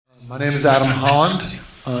My name is Adam Holland.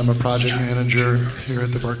 I'm a project manager here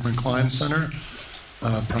at the Berkman Klein Center,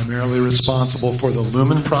 primarily responsible for the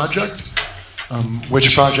Lumen project,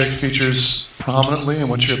 which project features prominently in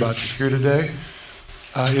what you're about to hear today.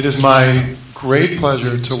 It is my great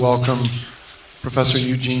pleasure to welcome Professor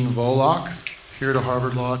Eugene Volokh here to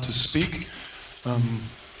Harvard Law to speak.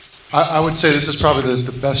 I would say this is probably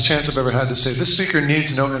the best chance I've ever had to say this speaker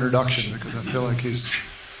needs no introduction, because I feel like he's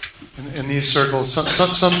in these circles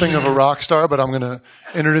something of a rock star, but I'm going to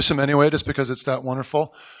introduce him anyway just because it's that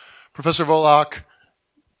wonderful. Professor Volokh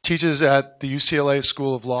teaches at the UCLA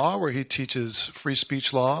School of Law, where he teaches free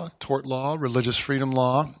speech law, tort law, religious freedom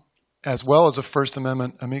law, as well as a First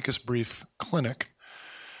Amendment amicus brief clinic.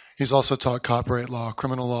 He's also taught copyright law,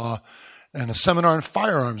 criminal law, and a seminar on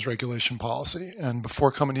firearms regulation policy. And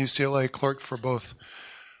before coming to UCLA, clerked for both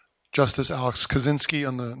Justice Alex Kozinski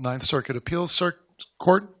on the Ninth Circuit Appeals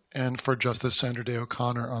Court and for Justice Sandra Day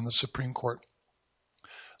O'Connor on the Supreme Court.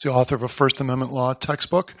 He's the author of a First Amendment law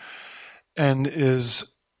textbook and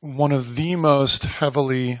is one of the most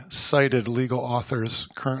heavily cited legal authors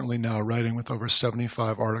currently now, writing with over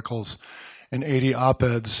 75 articles and 80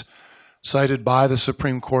 op-eds cited by the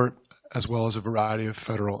Supreme Court, as well as a variety of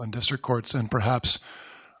federal and district courts. And perhaps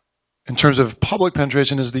in terms of public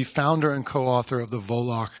penetration, is the founder and co-author of the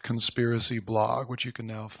Volokh Conspiracy blog, which you can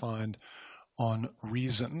now find on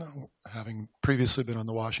Reason, having previously been on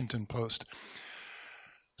the Washington Post.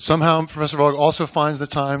 Somehow, Professor Volokh also finds the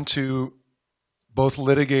time to both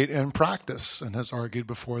litigate and practice, and has argued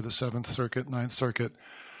before the Seventh Circuit, Ninth Circuit,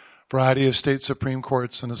 variety of state Supreme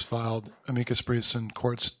Courts, and has filed amicus briefs in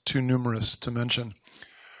courts too numerous to mention.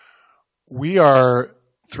 We are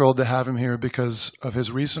thrilled to have him here because of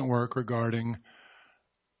his recent work regarding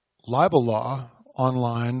libel law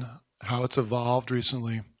online, how it's evolved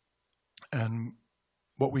recently, and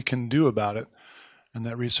what we can do about it. And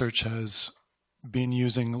that research has been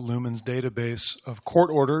using Lumen's database of court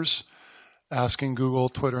orders, asking Google,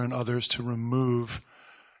 Twitter, and others to remove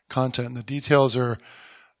content. And the details are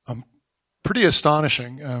pretty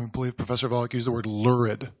astonishing. I believe Professor Volokh used the word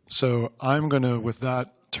lurid. So I'm going to, with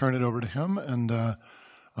that, turn it over to him, and I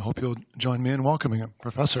hope you'll join me in welcoming him.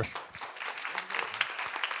 Professor.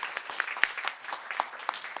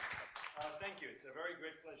 Thank you. It's a very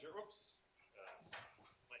great pleasure.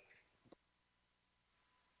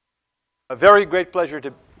 A very great pleasure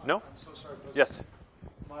to... No? I'm so sorry, Professor. Yes.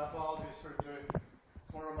 My apologies for doing. I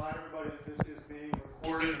want to remind everybody that this is being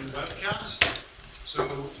recorded and webcast, so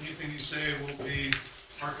anything you say will be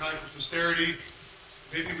archived for posterity.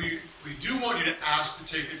 Maybe we do want you to ask to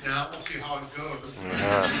take it down. We'll see how it goes.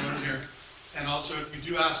 Here. And also, if you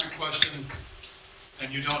do ask a question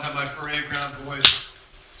and you don't have my parade ground voice,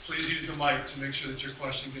 please use the mic to make sure that your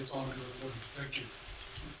question gets on the recording. Thank you.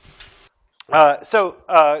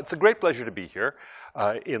 It's a great pleasure to be here,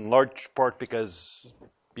 in large part because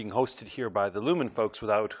being hosted here by the Lumen folks,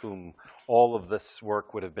 without whom all of this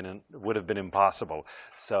work would have been impossible.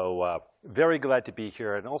 So very glad to be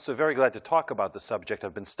here, and also very glad to talk about the subject.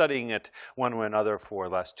 I've been studying it one way or another for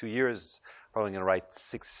the last 2 years. Probably going to write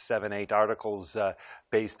 6, 7, 8 articles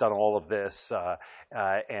based on all of this,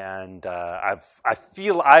 and I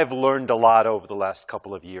feel I've learned a lot over the last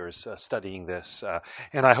couple of years studying this,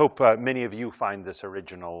 and I hope many of you find this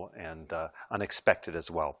original and unexpected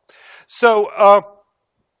as well. So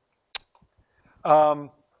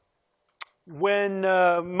when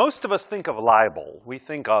most of us think of libel, we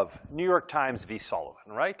think of New York Times v.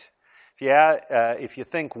 Sullivan, right? If you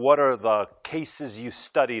think, what are the cases you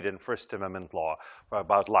studied in First Amendment law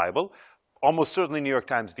about libel? Almost certainly New York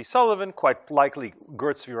Times v. Sullivan, quite likely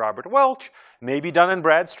Gertz v. Robert Welch, maybe Dun &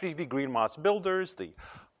 Bradstreet v. Green Moss Builders, the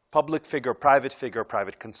public figure,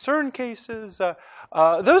 private concern cases.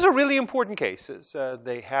 Those are really important cases.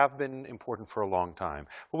 They have been important for a long time.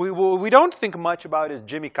 What we don't think much about is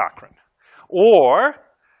Jimmy Cochran, or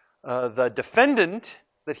the defendant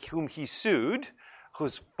whom he sued,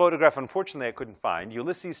 whose photograph, unfortunately, I couldn't find,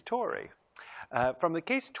 Ulysses Torrey, from the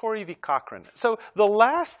case Torrey v. Cochran. So the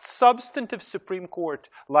last substantive Supreme Court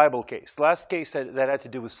libel case, the last case that had to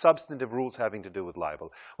do with substantive rules having to do with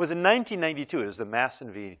libel, was in 1992. It was the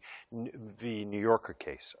Masson v. New Yorker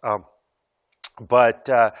case.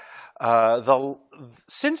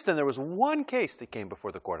 Since then, there was one case that came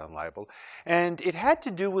before the court on libel, and it had to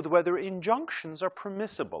do with whether injunctions are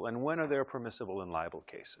permissible and when are they permissible in libel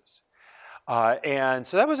cases. And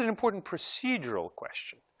so that was an important procedural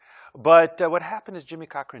question. But what happened is Jimmy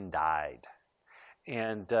Cochran died.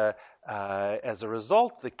 And as a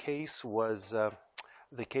result, the case was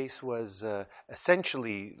the case was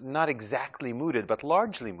essentially not exactly mooted, but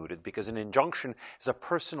largely mooted, because an injunction is a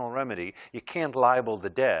personal remedy. You can't libel the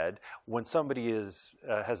dead. When somebody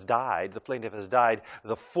has died, the plaintiff has died,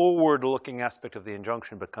 the forward-looking aspect of the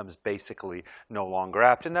injunction becomes basically no longer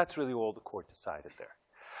apt, and that's really all the court decided there.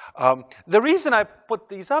 The reason I put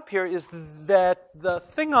these up here is that the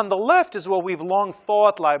thing on the left is what we've long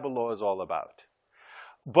thought libel law is all about.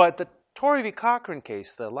 But the Torrey v. Cochran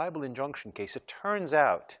case, the libel injunction case, it turns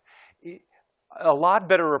out a lot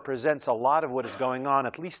better represents a lot of what is going on,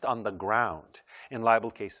 at least on the ground, in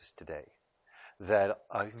libel cases today. That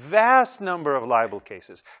a vast number of libel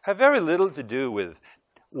cases have very little to do with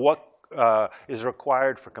what is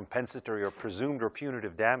required for compensatory or presumed or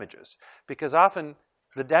punitive damages, because often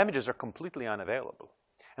the damages are completely unavailable.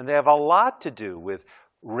 And they have a lot to do with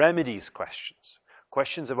remedies questions.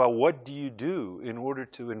 Questions about what do you do in order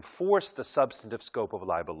to enforce the substantive scope of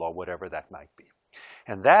libel law, whatever that might be.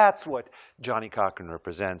 And that's what Johnnie Cochran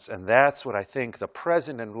represents, and that's what I think the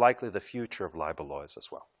present and likely the future of libel law is as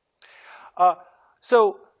well.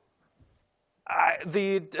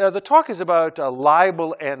 The talk is about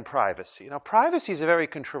libel and privacy. Now, privacy is a very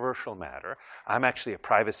controversial matter. I'm actually a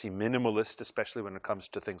privacy minimalist, especially when it comes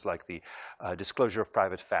to things like the disclosure of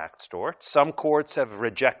private fact store. Some courts have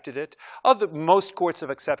rejected it. Most courts have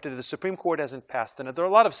accepted it. The Supreme Court hasn't passed on it. There are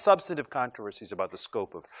a lot of substantive controversies about the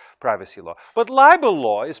scope of privacy law. But libel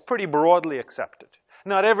law is pretty broadly accepted.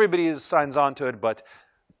 Not everybody signs on to it, but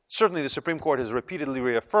certainly the Supreme Court has repeatedly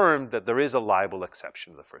reaffirmed that there is a libel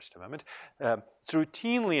exception to the First Amendment. It's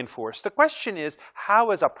routinely enforced. The question is, how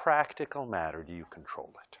as a practical matter do you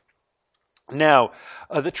control it? Now,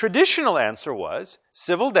 the traditional answer was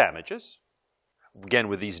civil damages, again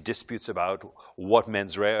with these disputes about what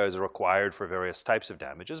mens rea is required for various types of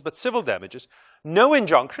damages, but civil damages, no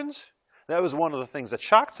injunctions. That was one of the things that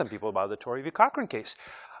shocked some people about the Torrey v. Cochran case.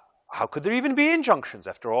 How could there even be injunctions?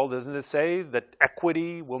 After all, doesn't it say that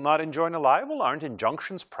equity will not enjoin a libel? Aren't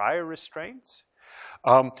injunctions prior restraints?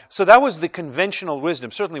 So that was the conventional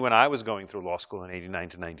wisdom, certainly when I was going through law school in '89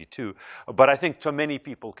 to '92. But I think to many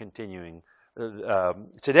people continuing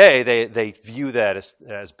today, they view that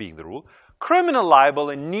as being the rule. Criminal libel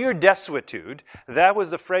and near desuetude, that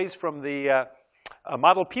was the phrase from the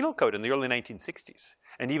Model Penal Code in the early 1960s,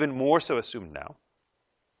 and even more so assumed now.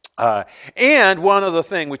 And one other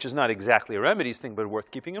thing, which is not exactly a remedies thing, but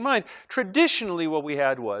worth keeping in mind, traditionally what we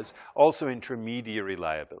had was also intermediary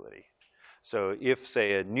liability. So if,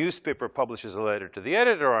 say, a newspaper publishes a letter to the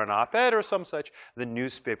editor or an op-ed or some such, the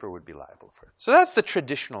newspaper would be liable for it. So that's the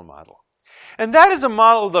traditional model. And that is a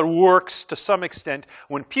model that works to some extent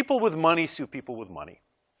when people with money sue people with money.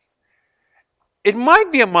 It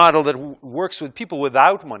might be a model that works with people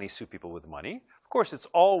without money sue people with money. Of course, it's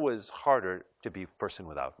always harder to be a person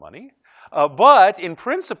without money. But in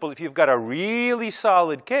principle, if you've got a really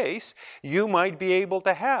solid case, you might be able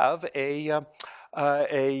to have a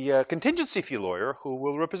contingency fee lawyer who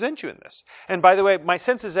will represent you in this. And by the way, my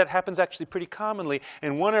sense is that happens actually pretty commonly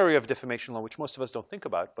in one area of defamation law, which most of us don't think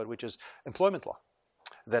about, but which is employment law.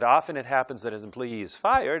 That often it happens that an employee is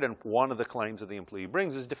fired, and one of the claims that the employee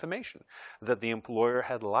brings is defamation, that the employer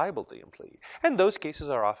had libeled the employee. And those cases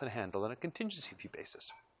are often handled on a contingency fee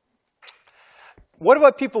basis. What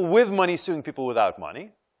about people with money suing people without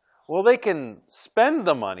money? Well, they can spend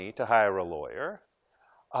the money to hire a lawyer,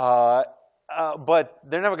 but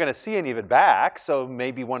they're never going to see any of it back, so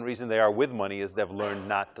maybe one reason they are with money is they've learned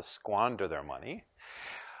not to squander their money.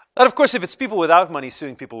 And of course, if it's people without money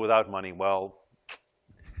suing people without money, well,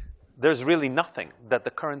 there's really nothing that the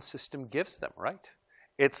current system gives them, right?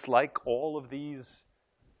 It's like all of these,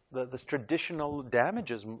 this traditional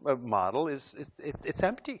damages model it's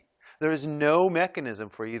empty. There is no mechanism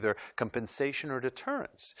for either compensation or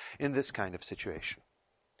deterrence in this kind of situation.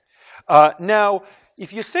 Now,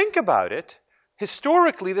 if you think about it,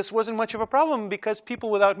 historically this wasn't much of a problem because people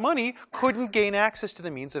without money couldn't gain access to the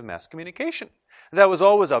means of mass communication. That was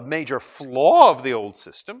always a major flaw of the old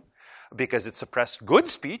system, because it suppressed good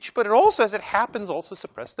speech, but it also, as it happens, also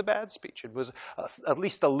suppressed the bad speech. It was at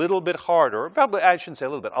least a little bit harder, probably I shouldn't say a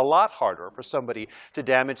little bit, a lot harder for somebody to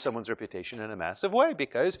damage someone's reputation in a massive way,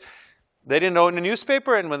 because they didn't own a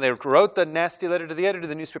newspaper, and when they wrote the nasty letter to the editor,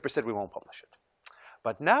 the newspaper said, we won't publish it.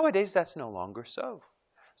 But nowadays, that's no longer so.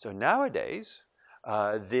 So nowadays,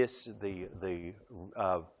 the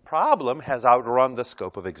problem has outrun the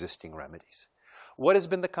scope of existing remedies. What has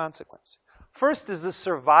been the consequence? First is the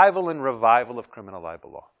survival and revival of criminal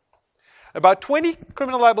libel law. About 20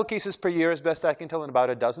 criminal libel cases per year, as best I can tell, in about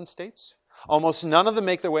a dozen states. Almost none of them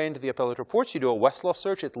make their way into the appellate reports. You do a Westlaw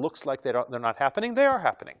search, it looks like they're not happening. They are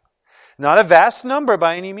happening. Not a vast number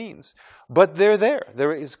by any means, but they're there.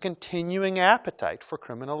 There is continuing appetite for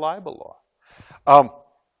criminal libel law.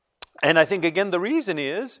 And I think, again, the reason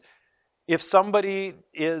is if somebody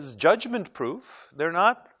is judgment-proof, they're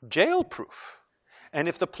not jail-proof. And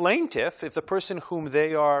if the plaintiff, if the person whom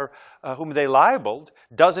they libeled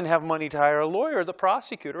doesn't have money to hire a lawyer, the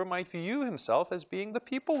prosecutor might view himself as being the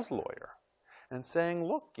people's lawyer and saying,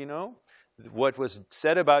 look, you know, what was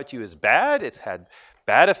said about you is bad. It had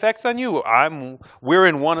bad effect on you. We're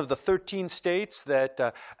in one of the 13 states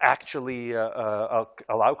that actually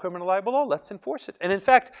allow criminal libel law. Let's enforce it. And in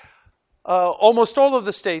fact, almost all of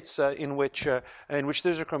the states in which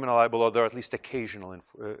there's a criminal libel law, there are at least occasional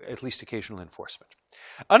enforcement.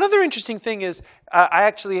 Another interesting thing is I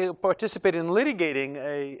actually participated in litigating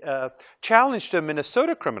a challenge to a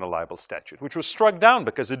Minnesota criminal libel statute, which was struck down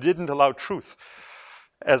because it didn't allow truth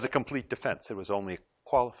as a complete defense. It was only a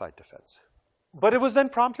qualified defense. But it was then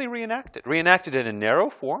promptly reenacted in a narrow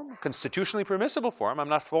form, constitutionally permissible form. I'm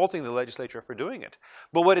not faulting the legislature for doing it.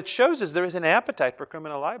 But what it shows is there is an appetite for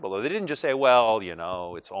criminal libel. They didn't just say, well, you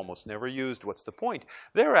know, it's almost never used. What's the point?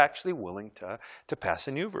 They're actually willing to pass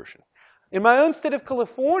a new version. In my own state of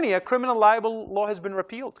California, criminal libel law has been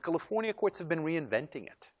repealed. California courts have been reinventing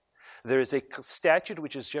it. There is a statute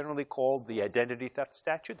which is generally called the identity theft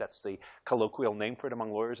statute. That's the colloquial name for it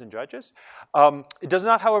among lawyers and judges. It does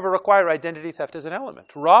not, however, require identity theft as an element.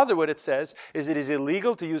 Rather, what it says is it is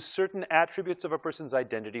illegal to use certain attributes of a person's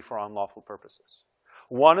identity for unlawful purposes.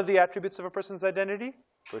 One of the attributes of a person's identity,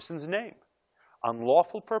 person's name.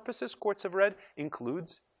 Unlawful purposes, courts have read,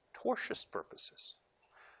 includes tortious purposes.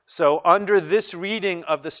 So under this reading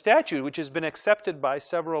of the statute, which has been accepted by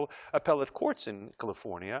several appellate courts in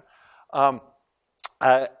California,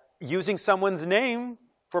 using someone's name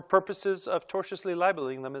for purposes of tortiously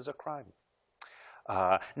libeling them is a crime.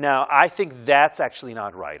 Now, I think that's actually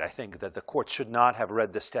not right. I think that the court should not have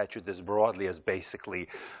read the statute this broadly as basically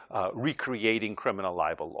recreating criminal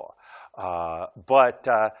libel law. But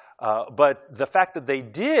the fact that they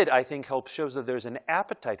did, I think, shows that there's an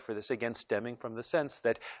appetite for this, again, stemming from the sense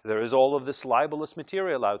that there is all of this libelous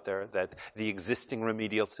material out there that the existing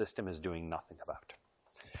remedial system is doing nothing about.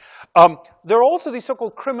 There are also these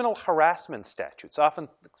so-called criminal harassment statutes, often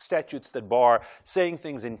statutes that bar saying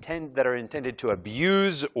things that are intended to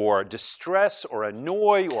abuse or distress or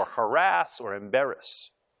annoy or harass or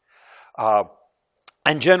embarrass.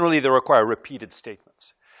 And generally, they require repeated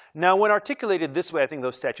statements. Now, when articulated this way, I think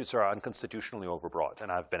those statutes are unconstitutionally overbroad,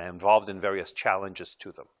 and I've been involved in various challenges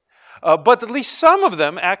to them. But at least some of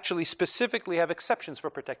them actually specifically have exceptions for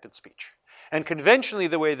protected speech. And conventionally,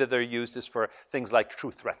 the way that they're used is for things like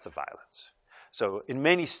true threats of violence. So in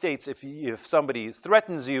many states, if somebody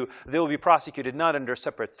threatens you, they'll be prosecuted not under a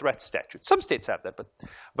separate threat statute. Some states have that,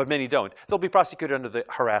 but many don't. They'll be prosecuted under the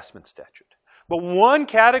harassment statute. But one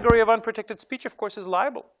category of unprotected speech, of course, is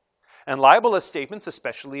libel. And libelous statements,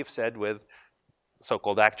 especially if said with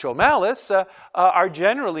so-called actual malice, are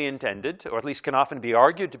generally intended, or at least can often be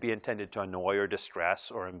argued to be intended to annoy or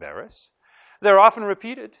distress or embarrass. They're often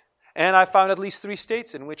repeated. And I found at least 3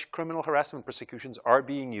 states in which criminal harassment prosecutions are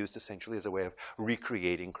being used essentially as a way of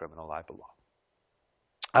recreating criminal libel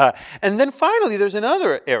law. And then finally, there's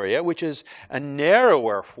another area, which is a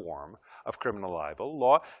narrower form of criminal libel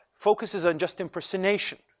law, focuses on just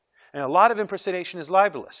impersonation. And a lot of impersonation is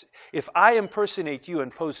libelous. If I impersonate you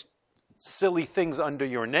and post silly things under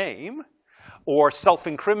your name, or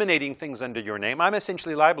self-incriminating things under your name, I'm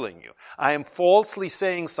essentially libeling you. I am falsely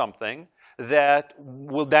saying something that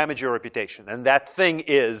will damage your reputation. And that thing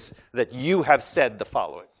is that you have said the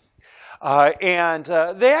following. And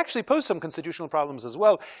they actually pose some constitutional problems as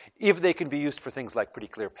well if they can be used for things like pretty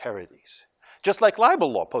clear parodies. Just like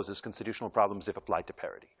libel law poses constitutional problems if applied to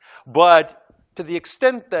parody. But to the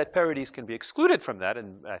extent that parodies can be excluded from that,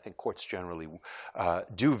 and I think courts generally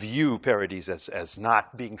do view parodies as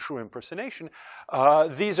not being true impersonation,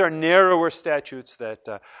 these are narrower statutes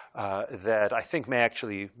that I think may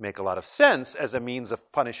actually make a lot of sense as a means of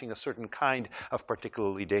punishing a certain kind of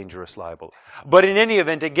particularly dangerous libel. But in any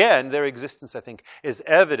event, again, their existence, I think, is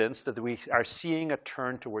evidence that we are seeing a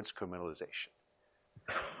turn towards criminalization.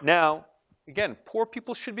 Now, again, poor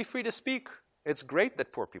people should be free to speak. It's great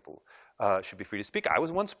that poor people should be free to speak. I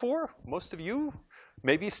was once poor. Most of you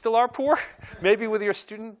maybe still are poor. Maybe with your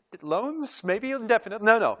student loans. Maybe indefinite.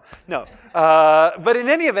 No. But in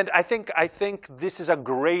any event, I think this is a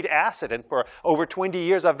great asset. And for over 20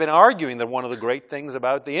 years, I've been arguing that one of the great things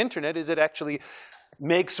about the internet is it actually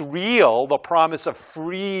makes real the promise of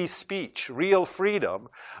free speech, real freedom,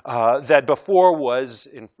 that before was,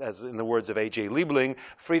 as in the words of A.J. Liebling,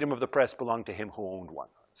 freedom of the press belonged to him who owned one.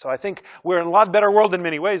 So I think we're in a lot better world in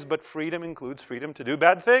many ways, but freedom includes freedom to do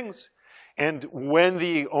bad things. And when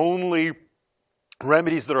the only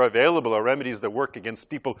remedies that are available are remedies that work against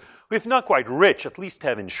people who, if not quite rich, at least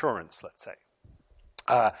have insurance, let's say,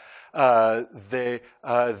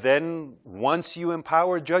 then once you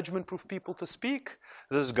empower judgment-proof people to speak,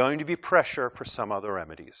 there's going to be pressure for some other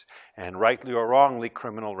remedies. And rightly or wrongly,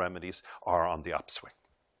 criminal remedies are on the upswing.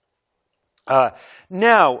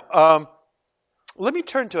 Now, let me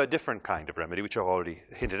turn to a different kind of remedy, which I've already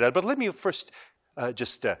hinted at. But let me first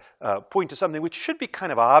just point to something which should be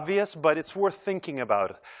kind of obvious, but it's worth thinking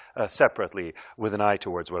about separately with an eye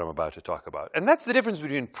towards what I'm about to talk about. And that's the difference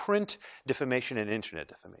between print defamation and internet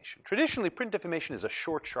defamation. Traditionally, print defamation is a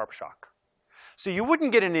short, sharp shock. So you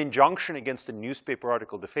wouldn't get an injunction against a newspaper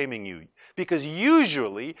article defaming you, because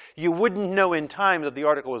usually you wouldn't know in time that the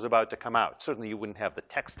article was about to come out. Certainly you wouldn't have the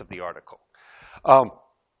text of the article.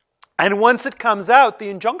 And once it comes out, the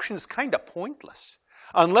injunction is kind of pointless.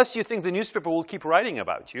 Unless you think the newspaper will keep writing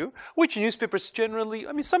about you, which newspapers generally,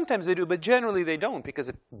 I mean, sometimes they do, but generally they don't because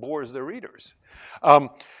it bores their readers.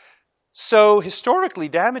 So historically,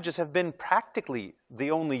 damages have been practically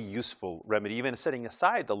the only useful remedy, even setting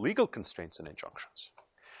aside the legal constraints and injunctions.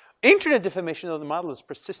 Internet defamation, though, the model is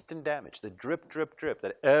persistent damage, the drip, drip, drip,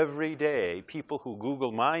 that every day people who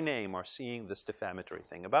Google my name are seeing this defamatory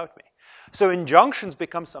thing about me. So injunctions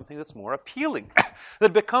become something that's more appealing.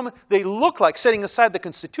 They look like, setting aside the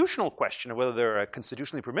constitutional question of whether they're a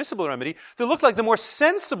constitutionally permissible remedy, they look like the more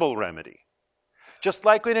sensible remedy. Just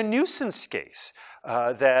like in a nuisance case,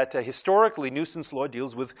 that historically nuisance law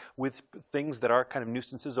deals with things that are kind of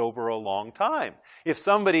nuisances over a long time. If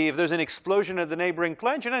there's an explosion at the neighboring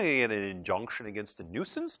plant, you're not going to get an injunction against a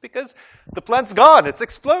nuisance because the plant's gone, it's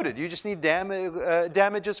exploded. You just need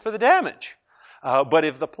damages for the damage. But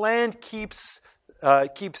if the plant keeps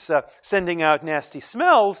sending out nasty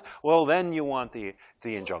smells, well, then you want the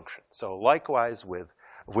injunction. So likewise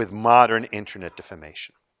with modern internet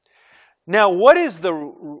defamation. Now, what is the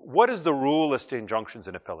rule as to injunctions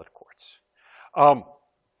in appellate courts?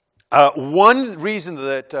 One reason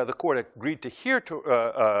that the court agreed to hear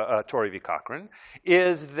Torrey v. Cochran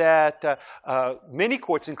is that many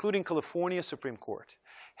courts, including California Supreme Court,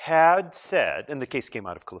 had said, and the case came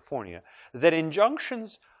out of California, that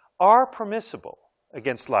injunctions are permissible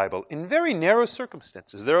against libel in very narrow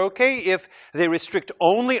circumstances. They're okay if they restrict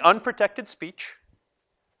only unprotected speech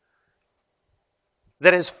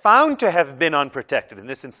that is found to have been unprotected, in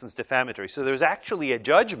this instance defamatory. So there's actually a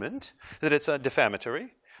judgment that it's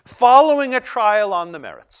defamatory, following a trial on the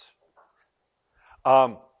merits.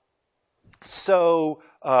 Once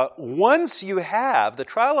you have the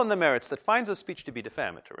trial on the merits that finds a speech to be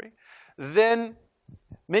defamatory, then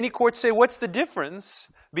many courts say, what's the difference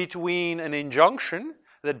between an injunction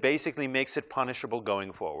that basically makes it punishable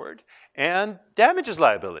going forward and damages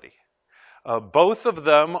liability? Both of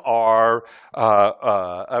them are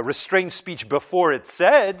a restrained speech before it's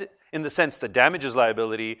said, in the sense that damages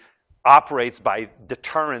liability operates by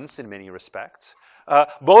deterrence in many respects.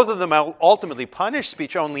 Both of them ultimately punish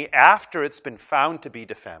speech only after it's been found to be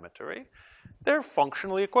defamatory. They're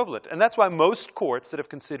functionally equivalent. And that's why most courts that have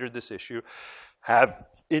considered this issue have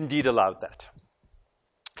indeed allowed that.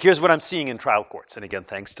 Here's what I'm seeing in trial courts, and again,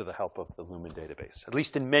 thanks to the help of the Lumen database, at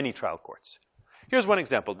least in many trial courts. Here's one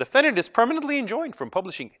example. Defendant is permanently enjoined from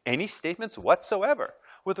publishing any statements whatsoever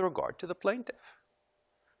with regard to the plaintiff.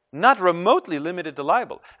 Not remotely limited to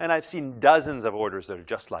libel. And I've seen dozens of orders that are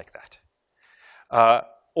just like that.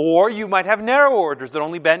 Or you might have narrow orders that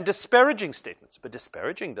only ban disparaging statements. But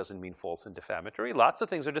disparaging doesn't mean false and defamatory. Lots of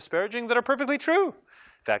things are disparaging that are perfectly true.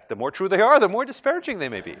 In fact, the more true they are, the more disparaging they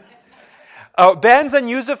may be. Bans on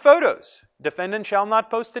use of photos. Defendant shall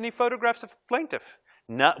not post any photographs of plaintiff.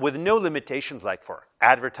 With no limitations like for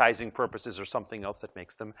advertising purposes or something else that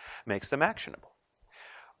makes them actionable.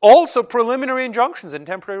 Also, preliminary injunctions and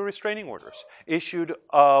temporary restraining orders issued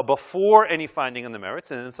before any finding on the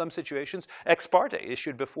merits, and in some situations, ex parte,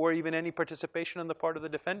 issued before even any participation on the part of the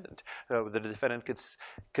defendant. The defendant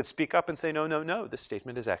could speak up and say, no, this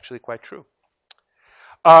statement is actually quite true.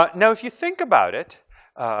 Now, if you think about it,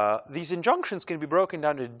 these injunctions can be broken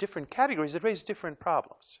down into different categories that raise different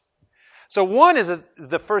problems. So one is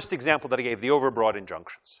the first example that I gave, the overbroad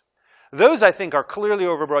injunctions. Those, I think, are clearly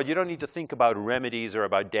overbroad. You don't need to think about remedies or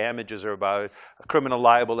about damages or about criminal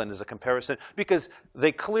libel and as a comparison, because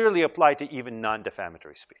they clearly apply to even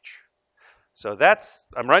non-defamatory speech. So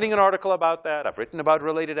I'm writing an article about that. I've written about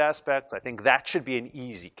related aspects. I think that should be an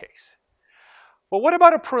easy case. Well, what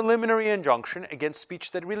about a preliminary injunction against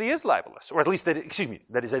speech that really is libelous, or at least that,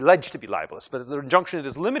 that is alleged to be libelous, but the injunction that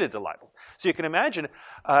is limited to libel? So you can imagine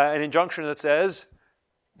an injunction that says,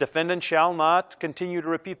 defendant shall not continue to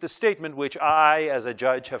repeat the statement which I, as a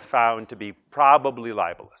judge, have found to be probably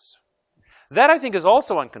libelous. That, I think, is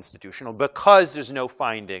also unconstitutional because there's no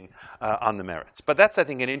finding on the merits. But that's, I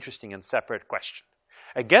think, an interesting and separate question.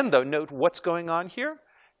 Again, though, note what's going on here.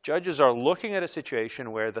 Judges are looking at a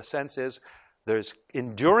situation where the sense is there's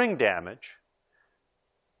enduring damage,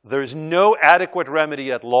 there's no adequate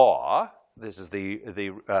remedy at law. This is the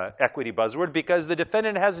equity buzzword, because the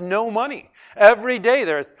defendant has no money. Every day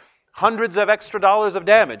there are hundreds of extra dollars of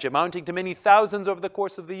damage, amounting to many thousands over the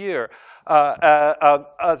course of the year,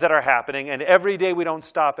 that are happening. And every day we don't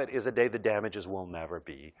stop it is a day the damages will never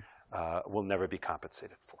be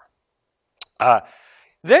compensated for.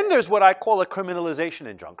 Then there's what I call a criminalization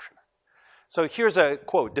injunction. So here's a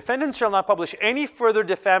quote. Defendants shall not publish any further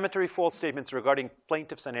defamatory false statements regarding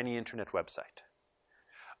plaintiffs on any internet website.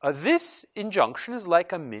 This injunction is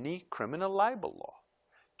like a mini criminal libel law,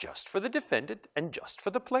 just for the defendant and just for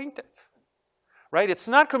the plaintiff. Right? It's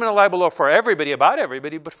not criminal libel law for everybody, about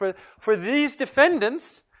everybody, but for these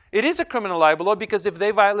defendants, it is a criminal libel law, because if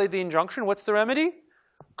they violate the injunction, what's the remedy?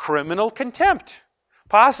 Criminal contempt.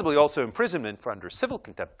 Possibly also imprisonment for under civil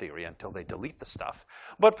contempt theory until they delete the stuff,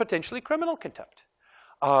 but potentially criminal contempt.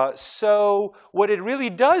 So what it really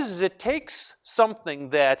does is it takes something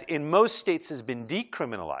that in most states has been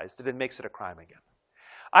decriminalized and it makes it a crime again.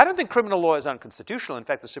 I don't think criminal law is unconstitutional. In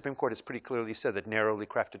fact, the Supreme Court has pretty clearly said that narrowly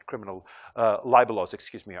crafted criminal libel laws,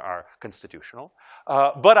 are constitutional.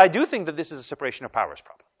 But I do think that this is a separation of powers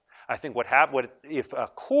problem. I think if a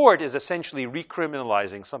court is essentially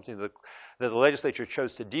recriminalizing something that the legislature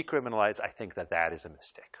chose to decriminalize, I think that is a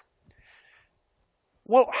mistake.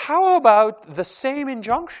 Well, how about the same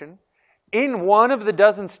injunction in one of the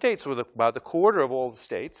dozen states, or about a quarter of all the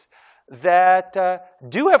states, that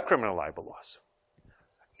do have criminal libel laws?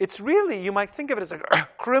 It's really, you might think of it as a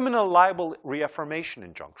criminal libel reaffirmation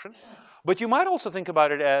injunction, but you might also think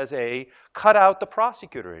about it as a cut out the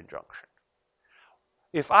prosecutor injunction.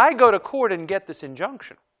 If I go to court and get this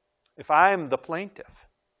injunction, if I'm the plaintiff,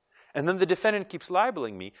 and then the defendant keeps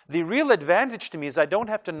libeling me, the real advantage to me is I don't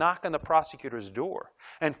have to knock on the prosecutor's door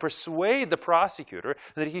and persuade the prosecutor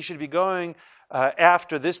that he should be going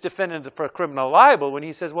after this defendant for criminal libel when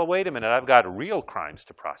he says, well, wait a minute, I've got real crimes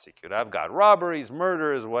to prosecute. I've got robberies,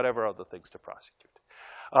 murders, whatever other things to prosecute.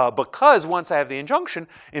 Because once I have the injunction,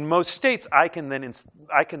 in most states, I can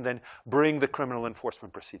then bring the criminal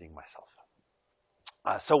enforcement proceeding myself.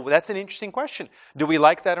 So that's an interesting question. Do we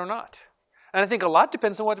like that or not? And I think a lot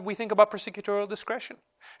depends on what we think about prosecutorial discretion.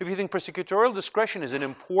 If you think prosecutorial discretion is an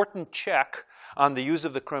important check on the use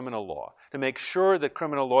of the criminal law, to make sure that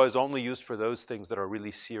criminal law is only used for those things that are really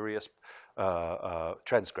serious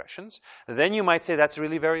transgressions, then you might say that's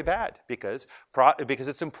really very bad, because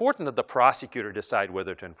it's important that the prosecutor decide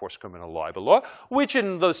whether to enforce criminal libel law, which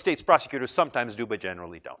in those states prosecutors sometimes do but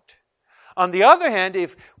generally don't. On the other hand,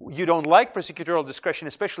 if you don't like prosecutorial discretion,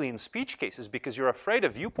 especially in speech cases, because you're afraid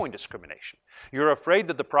of viewpoint discrimination, you're afraid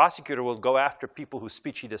that the prosecutor will go after people whose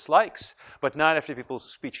speech he dislikes, but not after people whose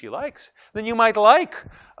speech he likes, then you might like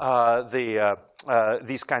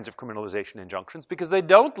these kinds of criminalization injunctions, because they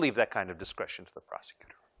don't leave that kind of discretion to the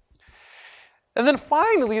prosecutor. And then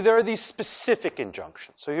finally, there are these specific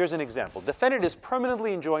injunctions. So here's an example. Defendant is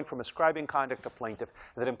permanently enjoined from ascribing conduct to plaintiff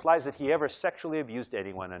that implies that he ever sexually abused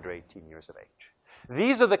anyone under 18 years of age.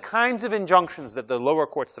 These are the kinds of injunctions that the lower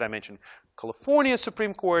courts that I mentioned, California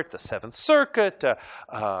Supreme Court, the Seventh Circuit,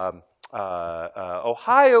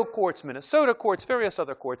 Ohio courts, Minnesota courts, various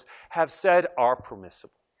other courts, have said are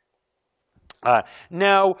permissible.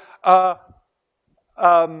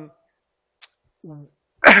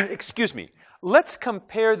 Excuse me. Let's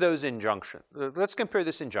compare those injunctions. Let's compare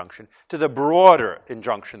this injunction to the broader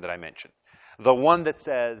injunction that I mentioned, the one that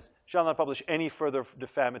says, shall not publish any further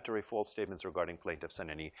defamatory false statements regarding plaintiffs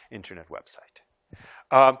on any internet website.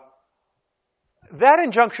 That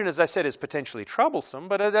injunction, as I said, is potentially troublesome,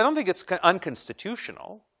 but I don't think it's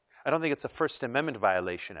unconstitutional. I don't think it's a First Amendment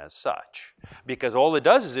violation as such, because all it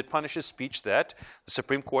does is it punishes speech that the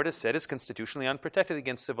Supreme Court has said is constitutionally unprotected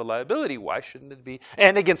against civil liability. Why shouldn't it be?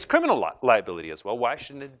 And against criminal liability as well. Why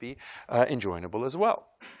shouldn't it be enjoinable as well?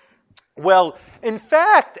 Well, in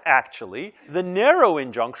fact, actually, the narrow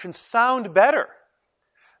injunctions sound better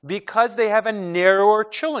because they have a narrower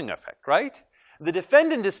chilling effect, right? The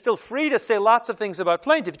defendant is still free to say lots of things about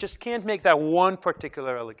plaintiff, just can't make that one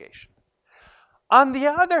particular allegation. On the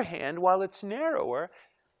other hand, while it's narrower,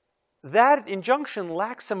 that injunction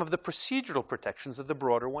lacks some of the procedural protections that the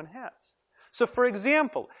broader one has. So for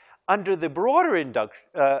example, under the broader injunction,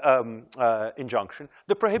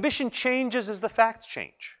 the prohibition changes as the facts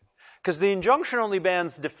change. Because the injunction only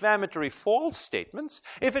bans defamatory false statements.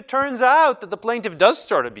 If it turns out that the plaintiff does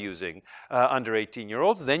start abusing under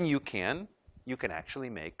 18-year-olds, then you can actually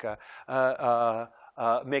make that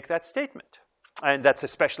statement. And that's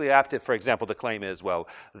especially after, for example, the claim is, well,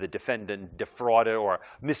 the defendant defrauded or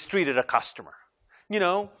mistreated a customer. You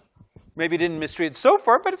know, maybe didn't mistreat so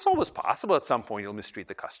far, but it's always possible at some point you'll mistreat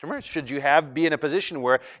the customer. Should you be in a position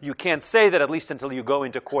where you can't say that, at least until you go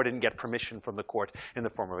into court and get permission from the court in the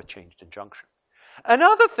form of a changed injunction.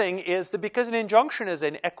 Another thing is that because an injunction is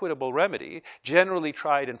an equitable remedy, generally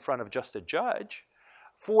tried in front of just a judge,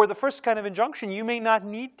 for the first kind of injunction, you may not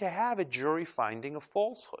need to have a jury finding of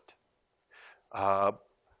falsehood.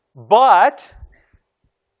 But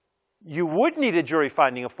you would need a jury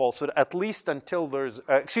finding of falsehood at least until there's,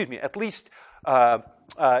 if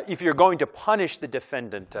you're going to punish the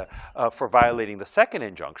defendant for violating the second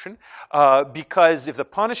injunction, because if the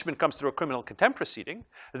punishment comes through a criminal contempt proceeding,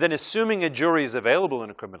 then assuming a jury is available in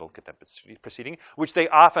a criminal contempt proceeding, which they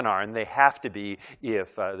often are, and they have to be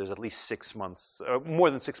if there's at least 6 months, more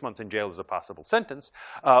than 6 months in jail is a possible sentence,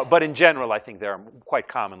 but in general, I think they're quite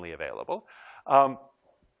commonly available.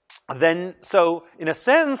 So in a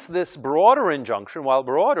sense, this broader injunction, while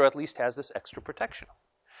broader, at least has this extra protection.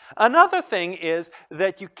 Another thing is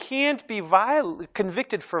that you can't be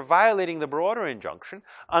convicted for violating the broader injunction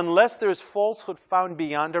unless there's falsehood found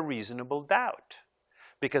beyond a reasonable doubt.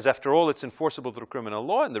 Because after all, it's enforceable through criminal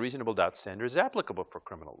law, and the reasonable doubt standard is applicable for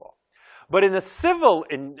criminal law. But in a civil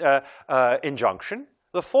injunction,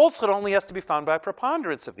 the falsehood only has to be found by a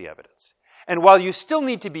preponderance of the evidence. And while you still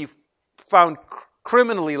need to be found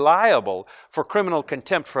criminally liable for criminal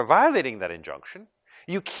contempt for violating that injunction,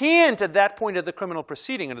 you can't, at that point of the criminal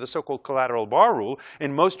proceeding, under the so-called collateral bar rule,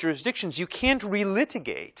 in most jurisdictions, you can't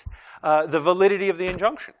relitigate the validity of the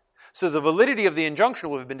injunction. So the validity of the injunction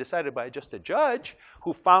will have been decided by just a judge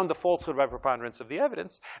who found the falsehood by preponderance of the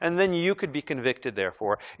evidence, and then you could be convicted,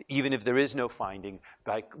 therefore, even if there is no finding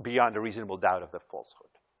beyond a reasonable doubt of the falsehood.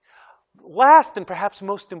 Last, and perhaps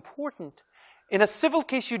most important, in a civil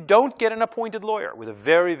case, you don't get an appointed lawyer, with a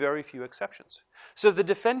very, very few exceptions. So if the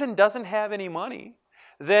defendant doesn't have any money,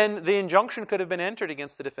 then the injunction could have been entered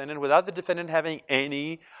against the defendant without the defendant having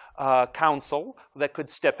any counsel that could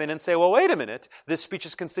step in and say, well, wait a minute, this speech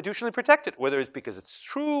is constitutionally protected, whether it's because it's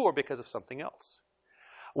true or because of something else.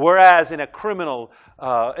 Whereas in a criminal,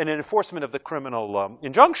 in an enforcement of the criminal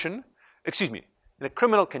injunction, in a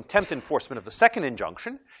criminal contempt enforcement of the second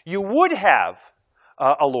injunction, you would have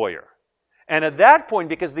a lawyer. And at that point,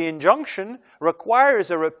 because the injunction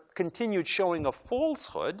requires a continued showing of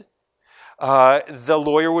falsehood, the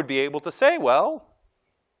lawyer would be able to say, well,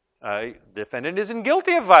 the defendant isn't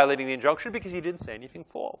guilty of violating the injunction because he didn't say anything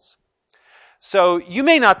false. So you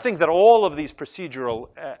may not think that all of these procedural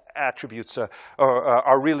attributes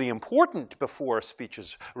are really important before speech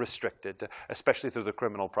is restricted, especially through the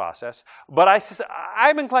criminal process. But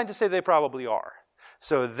I'm inclined to say they probably are.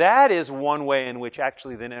 So that is one way in which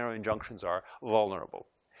actually the narrow injunctions are vulnerable.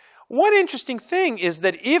 One interesting thing is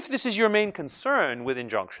that if this is your main concern with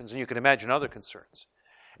injunctions, and you can imagine other concerns,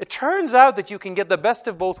 it turns out that you can get the best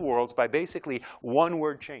of both worlds by basically one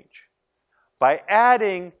word change. By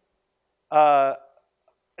adding,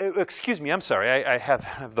 excuse me, I'm sorry, I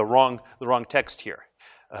have the wrong text here.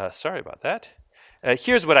 Sorry about that.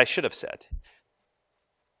 Here's what I should have said.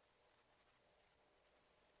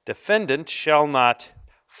 Defendant shall not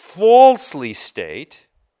falsely state,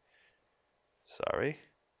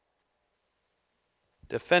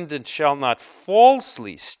 defendant shall not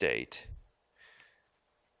falsely state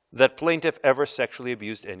that plaintiff ever sexually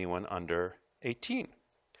abused anyone under 18.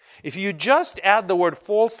 If you just add the word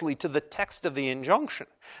falsely to the text of the injunction,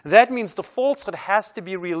 that means the falsehood has to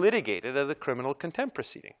be relitigated at the criminal contempt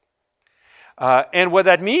proceeding. And what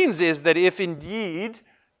that means is that if indeed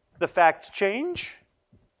the facts change,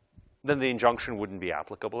 then the injunction wouldn't be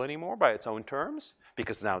applicable anymore by its own terms,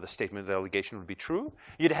 because now the statement of the allegation would be true.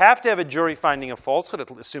 You'd have to have a jury finding of falsehood,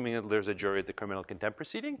 assuming that there's a jury at the criminal contempt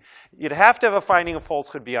proceeding. You'd have to have a finding of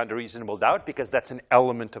falsehood beyond a reasonable doubt, because that's an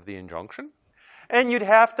element of the injunction. And you'd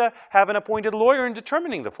have to have an appointed lawyer in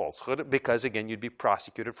determining the falsehood, because, again, you'd be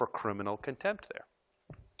prosecuted for criminal contempt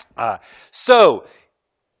there. So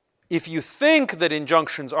if you think that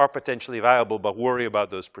injunctions are potentially viable but worry about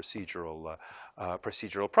those procedural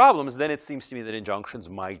problems, then it seems to me that injunctions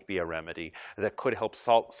might be a remedy that could help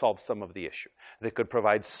solve some of the issue, that could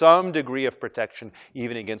provide some degree of protection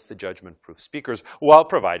even against the judgment-proof speakers, while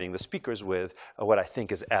providing the speakers with what I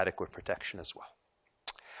think is adequate protection as well.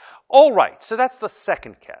 All right, so that's the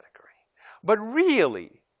second category. But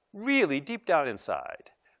really, really deep down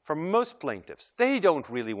inside, for most plaintiffs, they don't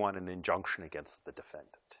really want an injunction against the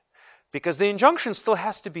defendant, because the injunction still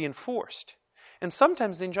has to be enforced. And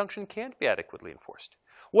sometimes the injunction can't be adequately enforced.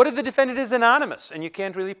 What if the defendant is anonymous and you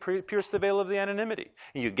can't really pierce the veil of the anonymity?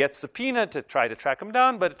 And you get subpoena to try to track them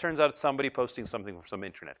down, but it turns out it's somebody posting something from some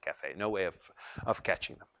internet cafe. No way of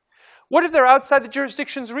catching them. What if they're outside the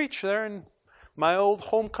jurisdiction's reach? They're in my old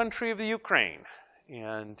home country of the Ukraine.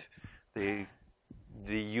 And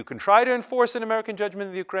you can try to enforce an American judgment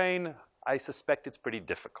in the Ukraine. I suspect it's pretty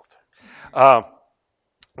difficult.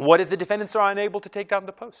 What if the defendants are unable to take down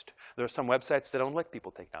the post? There are some websites that don't let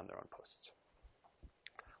people take down their own posts.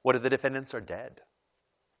 What if the defendants are dead?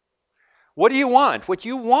 What do you want? What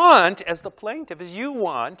you want as the plaintiff is you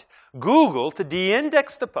want Google to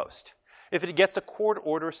de-index the post if it gets a court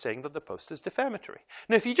order saying that the post is defamatory.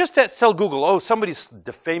 Now, if you just tell Google, oh, somebody's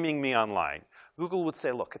defaming me online, Google would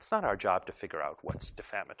say, look, it's not our job to figure out what's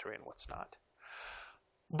defamatory and what's not.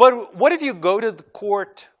 But what if you go to the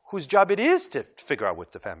court whose job it is to figure out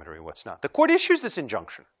what's defamatory and what's not? The court issues this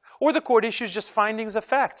injunction. Or the court issues just findings of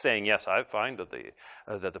fact saying, yes, I find that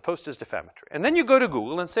the post is defamatory. And then you go to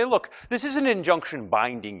Google and say, look, this is an injunction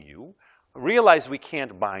binding you. Realize we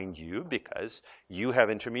can't bind you because you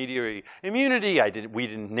have intermediary immunity. We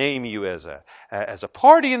didn't name you as a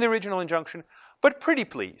party in the original injunction. But pretty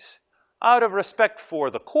please, out of respect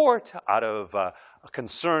for the court, out of a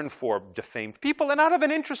concern for defamed people, and out of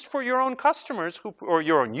an interest for your own customers or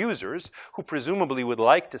your own users, who presumably would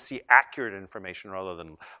like to see accurate information rather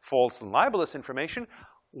than false and libelous information,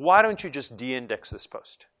 why don't you just de-index this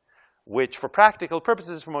post? Which, for practical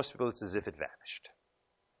purposes, for most people, is as if it vanished.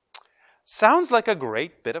 Sounds like a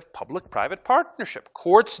great bit of public-private partnership.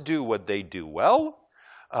 Courts do what they do well,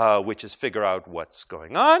 which is figure out what's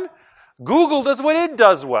going on. Google does what it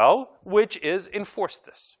does well, which is enforce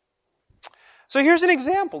this. So here's an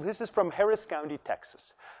example. This is from Harris County,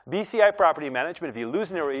 Texas. BCI Property Management, if you lose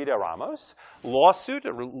Nereida Ramos, lawsuit.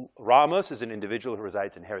 Ramos is an individual who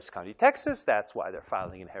resides in Harris County, Texas. That's why they're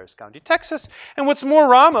filing in Harris County, Texas. And what's more,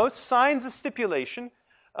 Ramos signs a stipulation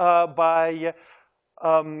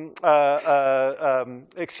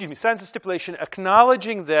signs a stipulation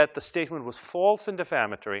acknowledging that the statement was false and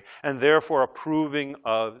defamatory and therefore approving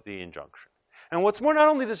of the injunction. And what's more, not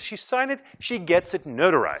only does she sign it, she gets it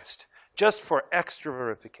notarized, just for extra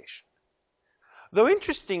verification. Though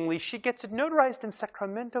interestingly, she gets it notarized in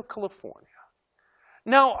Sacramento, California.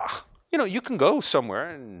 Now, you can go somewhere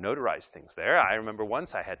and notarize things there. I remember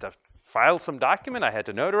once I had to file some document, I had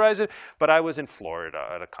to notarize it, but I was in Florida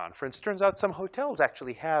at a conference. Turns out some hotels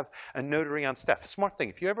actually have a notary on staff. Smart thing,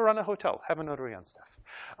 if you ever run a hotel, have a notary on staff.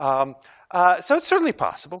 So it's certainly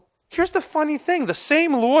possible. Here's the funny thing. The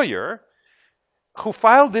same lawyer who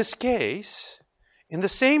filed this case in the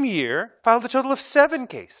same year filed a total of 7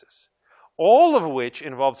 cases, all of which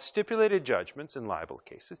involved stipulated judgments in libel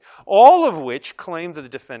cases, all of which claimed that the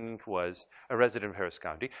defendant was a resident of Harris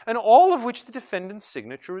County, and all of which the defendant's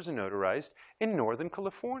signature was notarized in Northern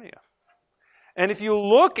California. And if you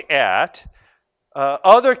look at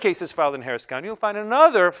other cases filed in Harris County, you'll find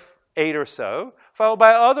another 8 or so filed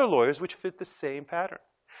by other lawyers which fit the same pattern.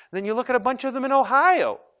 Then you look at a bunch of them in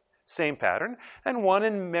Ohio, same pattern, and one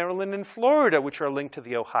in Maryland and Florida, which are linked to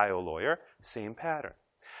the Ohio lawyer, same pattern.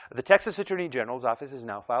 The Texas Attorney General's office has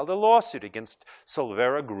now filed a lawsuit against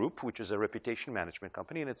Solvera Group, which is a reputation management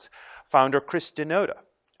company, and its founder, Chris Denoda,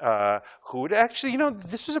 who would actually,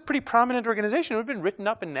 this was a pretty prominent organization. It would have been written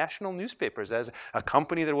up in national newspapers as a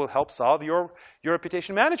company that will help solve your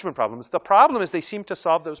reputation management problems. The problem is they seem to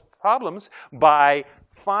solve those problems by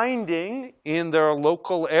finding in their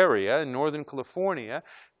local area in Northern California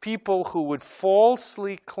people who would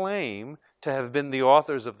falsely claim to have been the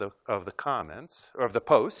authors of the comments, or of the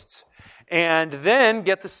posts, and then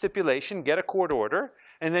get the stipulation, get a court order,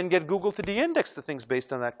 and then get Google to de-index the things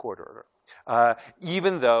based on that court order.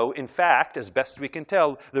 Even though, in fact, as best we can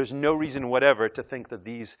tell, there's no reason whatever to think that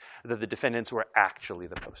the defendants were actually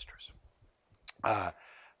the posters.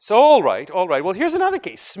 So all right. Well, here's another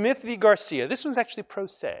case, Smith v. Garcia. This one's actually pro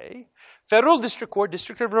se. Federal District Court,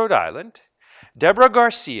 District of Rhode Island. Deborah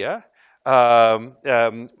Garcia, the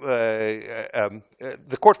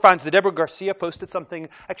court finds that Deborah Garcia posted something,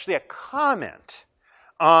 actually a comment,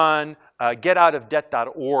 on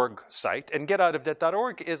getoutofdebt.org site. And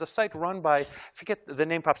getoutofdebt.org is a site run by, I forget the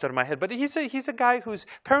name pops out of my head, but he's a guy who's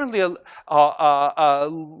apparently a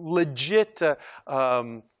legit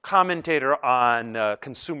commentator on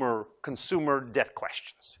consumer debt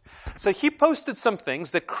questions. So he posted some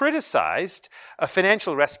things that criticized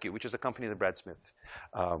Financial Rescue, which is a company that Brad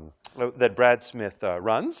Smith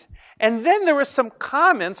runs. And then there were some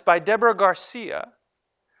comments by Deborah Garcia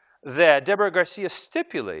that Deborah Garcia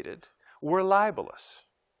stipulated were libelous.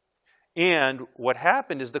 And what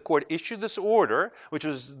happened is the court issued this order, which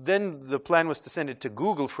was then the plan was to send it to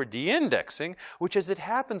Google for de-indexing, which as it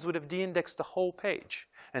happens would have de-indexed the whole page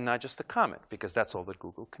and not just the comment, because that's all that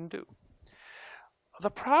Google can do.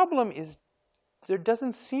 The problem is there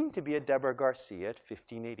doesn't seem to be a Deborah Garcia at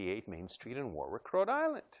 1588 Main Street in Warwick, Rhode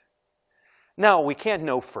Island. Now, we can't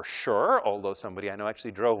know for sure, although somebody I know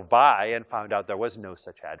actually drove by and found out there was no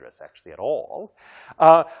such address actually at all.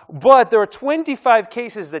 But there are 25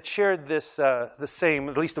 cases that shared this, the same,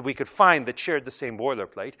 at least that we could find, that shared the same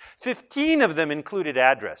boilerplate. 15 of them included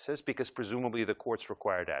addresses, because presumably the courts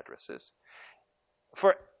required addresses.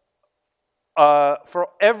 For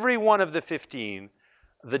every one of the 15,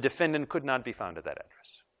 the defendant could not be found at that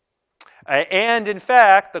address. And in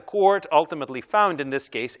fact, the court ultimately found in this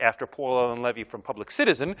case, after Paul Ellen Levy from Public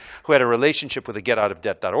Citizen, who had a relationship with the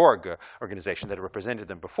GetOutOfDebt.org organization that had represented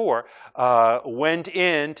them before, went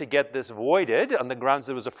in to get this voided on the grounds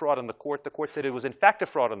there was a fraud on the court. The court said it was in fact a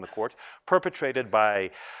fraud on the court, perpetrated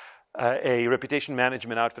by a reputation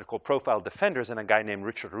management outfit called Profile Defenders and a guy named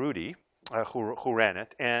Richard Rudy, who ran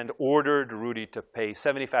it, and ordered Rudy to pay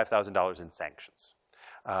 $75,000 in sanctions.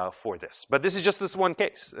 For this. But this is just this one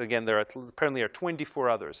case. Again, there apparently are 24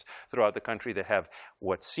 others throughout the country that have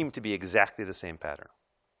what seem to be exactly the same pattern.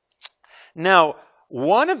 Now,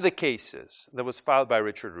 one of the cases that was filed by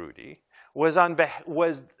Richard Rudy was on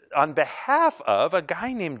behalf of a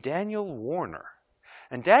guy named Daniel Warner.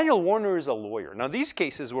 And Daniel Warner is a lawyer. Now, these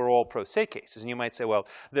cases were all pro se cases. And you might say, well,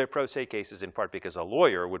 they're pro se cases in part because a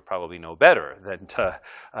lawyer would probably know better than to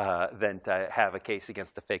have a case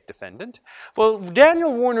against a fake defendant. Well,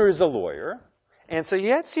 Daniel Warner is a lawyer. And so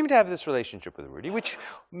he seemed to have this relationship with Rudy, which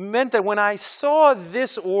meant that when I saw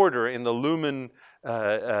this order in the Lumen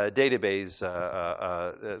database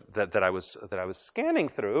that I was scanning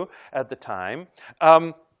through at the time,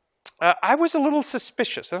 I was a little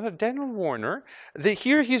suspicious. Daniel Warner,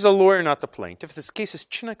 here he's a lawyer, not the plaintiff. This case is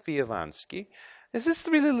Chinnock v. Ivansky. Is this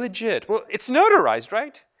really legit? Well, it's notarized,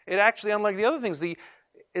 right? It actually, unlike the other things,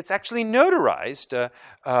 it's actually notarized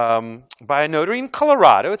by a notary in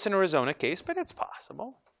Colorado. It's an Arizona case, but it's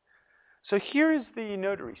possible. So here is the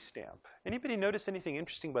notary stamp. Anybody notice anything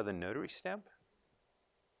interesting by the notary stamp?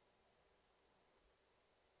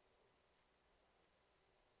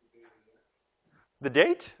 The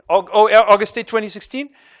date? August 8, 2016?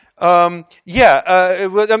 So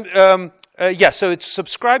it's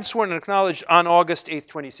subscribed, sworn, and acknowledged on August 8,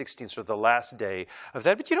 2016, so the last day of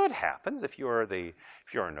that. But you know what happens if you're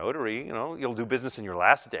a notary, you'll do business in your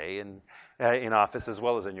last day in office as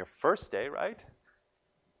well as in your first day, right?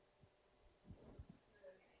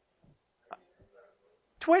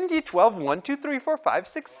 2012, 1, 2, 3, 4, 5,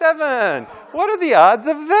 6, 7. What are the odds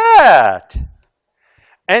of that?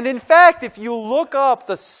 And in fact, if you look up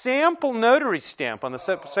the sample notary stamp on the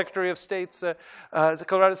Secretary of State's, the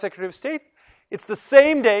Colorado Secretary of State, it's the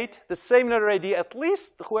same date, the same notary ID. At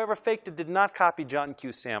least whoever faked it did not copy John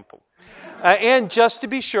Q. Sample. And just to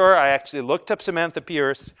be sure, I actually looked up Samantha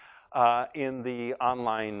Pierce in the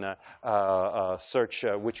online search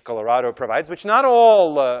which Colorado provides, which not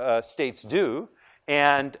all states do,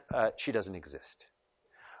 and she doesn't exist.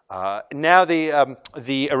 Now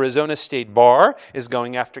the Arizona State Bar is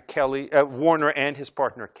going after Warner and his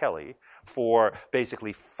partner Kelly for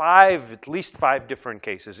basically at least five different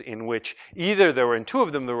cases in which either in two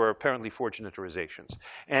of them there were apparently forged notarizations,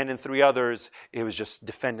 and in three others it was just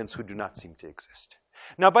defendants who do not seem to exist.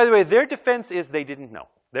 Now, by the way, their defense is they didn't know.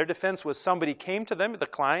 Their defense was somebody came to them, the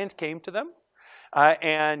client came to them,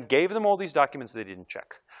 and gave them all these documents they didn't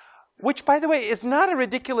check. Which, by the way, is not a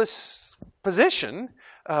ridiculous position,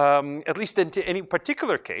 at least in any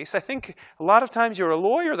particular case. I think a lot of times you're a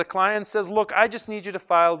lawyer, the client says, look, I just need you to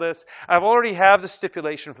file this. I've already have the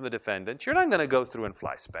stipulation from the defendant. You're not going to go through and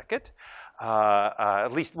fly-spec it.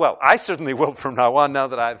 At least, well, I certainly will from now on, now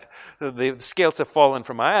that the scales have fallen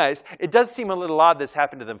from my eyes. It does seem a little odd this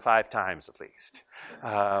happened to them 5 times at least.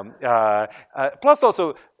 Plus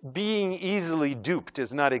also, being easily duped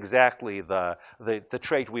is not exactly the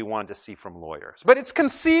trait we want to see from lawyers. But it's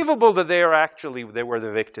conceivable that they were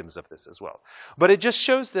the victims of this as well. But it just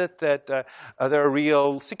shows that there are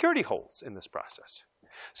real security holes in this process.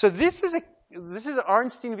 So this is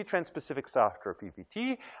Arnstein v. Trans-Pacific Software,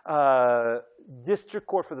 PPT, District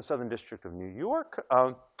Court for the Southern District of New York.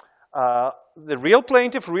 The real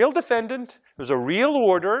plaintiff, real defendant. There's a real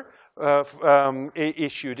order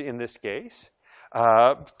issued in this case.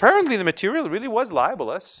 Apparently, the material really was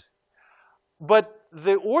libelous. But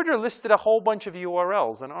the order listed a whole bunch of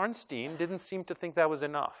URLs, and Arnstein didn't seem to think that was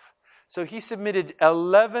enough. So he submitted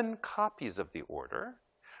 11 copies of the order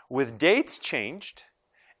with dates changed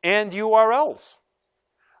and URLs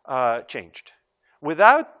changed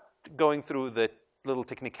without going through the little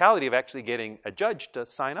technicality of actually getting a judge to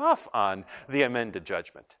sign off on the amended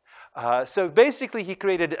judgment. So basically, he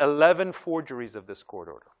created 11 forgeries of this court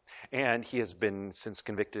order. And he has been since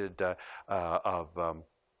convicted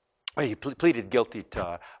he pleaded guilty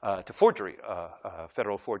to forgery,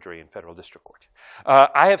 federal forgery in federal district court.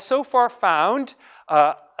 I have so far found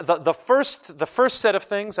the first set of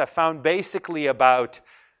things. I found basically about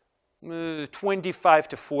 25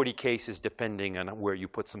 to 40 cases, depending on where you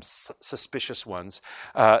put some suspicious ones,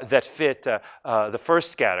 that fit the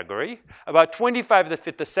first category, about 25 that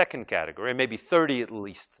fit the second category, maybe 30 at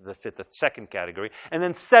least that fit the second category, and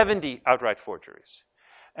then 70 outright forgeries.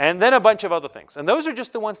 And then a bunch of other things. And those are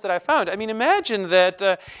just the ones that I found. I mean, imagine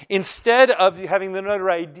that instead of having the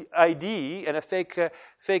notary ID and a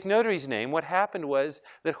fake notary's name, what happened was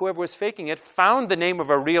that whoever was faking it found the name of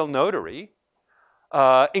a real notary,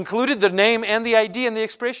 included the name and the ID and the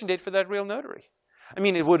expiration date for that real notary. I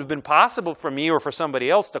mean, it would have been possible for me or for somebody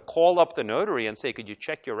else to call up the notary and say, could you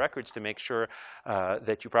check your records to make sure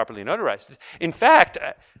that you properly notarized it? In fact,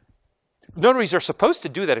 notaries are supposed to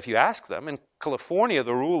do that if you ask them. In California,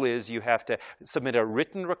 the rule is you have to submit a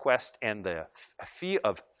written request and a fee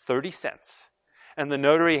of 30 cents. And the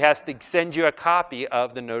notary has to send you a copy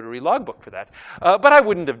of the notary logbook for that. But I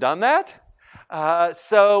wouldn't have done that.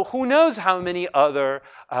 So who knows how many other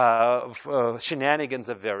shenanigans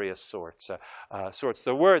of various sorts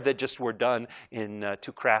there were that just were done in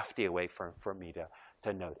too crafty a way for me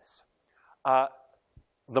to notice.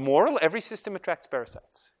 The moral, every system attracts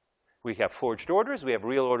parasites. We have forged orders. We have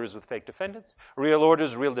real orders with fake defendants. Real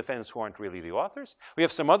orders, real defendants who aren't really the authors. We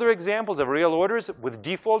have some other examples of real orders with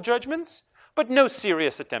default judgments, but no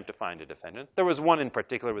serious attempt to find a defendant. There was one in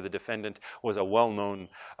particular where the defendant was a well-known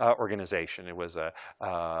organization. It was a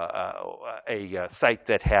site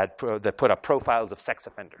that put up profiles of sex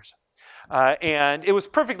offenders. And it was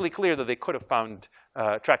perfectly clear that they could have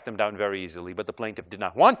tracked them down very easily, but the plaintiff did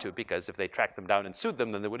not want to, because if they tracked them down and sued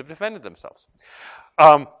them, then they would have defended themselves.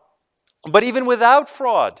 But even without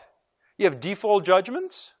fraud, you have default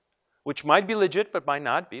judgments, which might be legit but might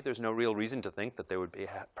not be. There's no real reason to think that they would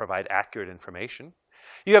provide accurate information.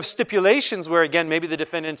 You have stipulations where, again, maybe the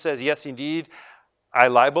defendant says, yes, indeed, I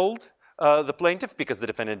libeled the plaintiff because the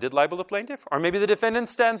defendant did libel the plaintiff. Or maybe the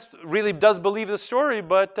defendant really does believe the story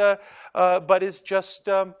but doesn't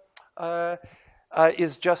want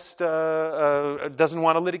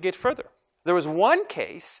to litigate further. There was one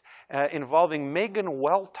case involving Megan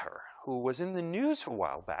Welter, who was in the news a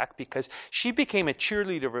while back because she became a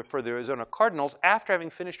cheerleader for the Arizona Cardinals after having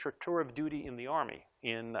finished her tour of duty in the Army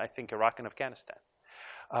in, I think, Iraq and Afghanistan.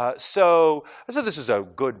 So this is a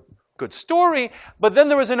good story. But then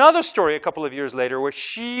there was another story a couple of years later where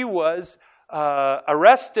she was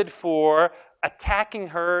arrested for attacking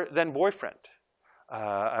her then boyfriend.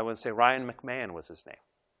 I would say Ryan McMahon was his name.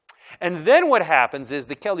 And then what happens is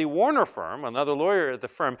the Kelly Warner firm, another lawyer at the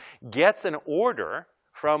firm, gets an order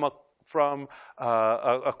from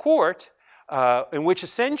a court in which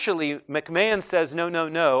essentially McMahon says,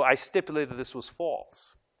 no, I stipulated this was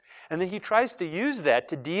false. And then he tries to use that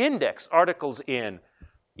to de-index articles in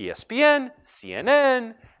ESPN,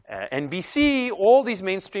 CNN, NBC, all these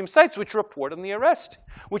mainstream sites which report on the arrest,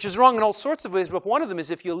 which is wrong in all sorts of ways. But one of them is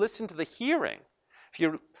if you listen to the hearing,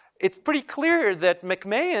 it's pretty clear that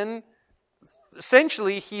McMahon,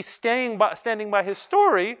 essentially, he's standing by his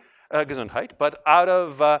story, Gesundheit, but out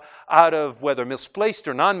of whether misplaced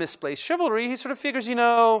or non-misplaced chivalry, he sort of figures,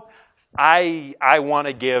 I want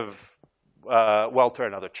to give Welter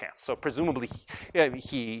another chance. So presumably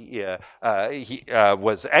he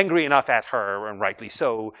was angry enough at her, and rightly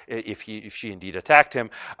so, if she indeed attacked him,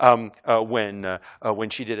 when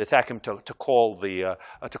she did attack him, to call the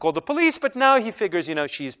police. But now he figures,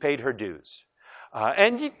 she's paid her dues.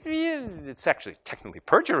 And it's actually technically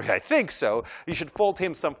perjury, I think, so you should fault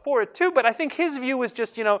him some for it too. But I think his view is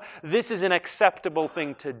just, this is an acceptable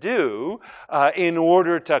thing to do in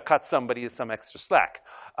order to cut somebody some extra slack.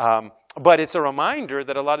 But it's a reminder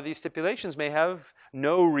that a lot of these stipulations may have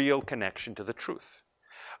no real connection to the truth.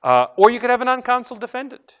 Or you could have an uncounseled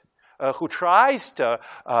defendant who tries to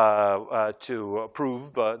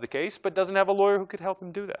prove the case but doesn't have a lawyer who could help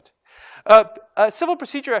him do that. Civil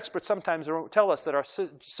procedure experts sometimes tell us that our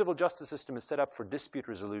civil justice system is set up for dispute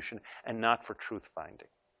resolution and not for truth finding.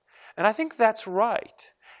 And I think that's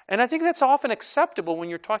right. And I think that's often acceptable when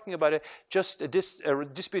you're talking about a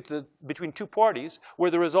dispute between two parties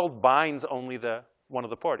where the result binds only one of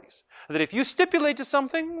the parties. That if you stipulate to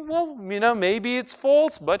something, well, maybe it's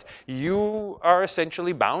false, but you are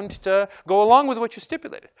essentially bound to go along with what you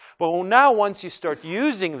stipulated. But now once you start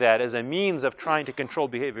using that as a means of trying to control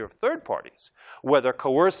behavior of third parties, whether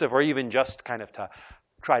coercive or even just kind of to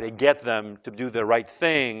try to get them to do the right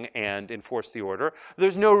thing and enforce the order,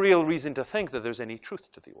 there's no real reason to think that there's any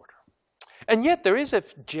truth to the order. And yet there is a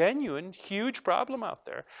genuine, huge problem out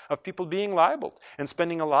there of people being libeled and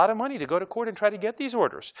spending a lot of money to go to court and try to get these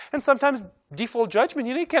orders. And sometimes default judgment,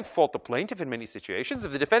 you can't fault the plaintiff in many situations.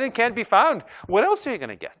 If the defendant can't be found, what else are you going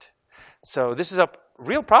to get? So this is a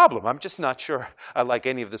real problem. I'm just not sure I like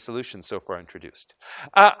any of the solutions so far introduced.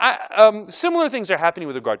 Similar things are happening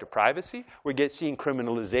with regard to privacy. We're seeing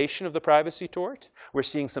criminalization of the privacy tort. We're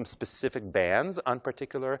seeing some specific bans on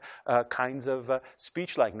particular kinds of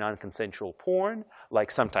speech, like non-consensual porn,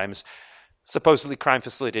 like sometimes supposedly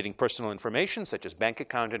crime-facilitating personal information, such as bank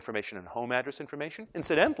account information and home address information.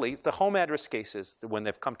 Incidentally, the home address cases, when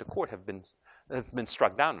they've come to court, have been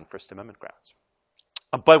struck down on First Amendment grounds.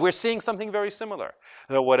 But we're seeing something very similar.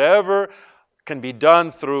 That whatever can be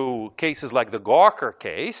done through cases like the Gawker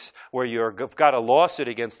case, where you've got a lawsuit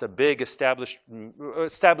against a big established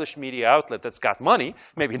media outlet that's got money,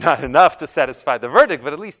 maybe not enough to satisfy the verdict,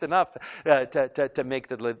 but at least enough to make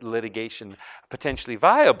the litigation potentially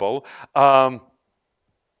viable,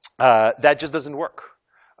 that just doesn't work.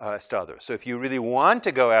 As to others. So if you really want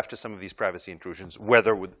to go after some of these privacy intrusions,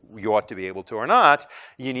 whether you ought to be able to or not,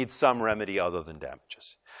 you need some remedy other than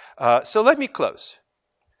damages. So let me close.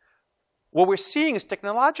 What we're seeing is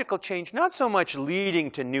technological change not so much leading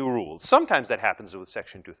to new rules. Sometimes that happens with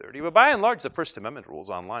Section 230, but by and large, the First Amendment rules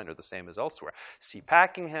online are the same as elsewhere. See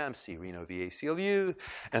Packingham, see Reno v. ACLU,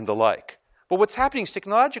 and the like. But what's happening is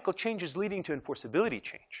technological change is leading to enforceability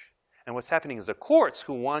change. And what's happening is the courts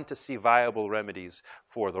who want to see viable remedies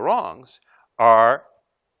for the wrongs are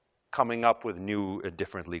coming up with new,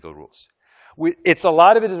 different legal rules. A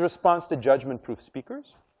lot of it is response to judgment-proof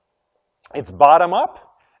speakers. It's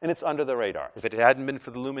bottom-up, and it's under the radar. If it hadn't been for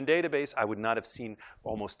the Lumen database, I would not have seen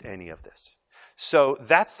almost any of this. So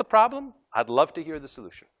that's the problem. I'd love to hear the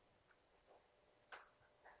solution.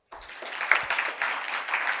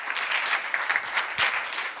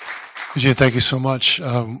 Eugene, thank you so much.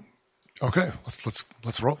 Okay,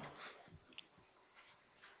 let's roll.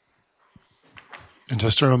 And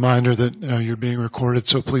just a reminder that you're being recorded,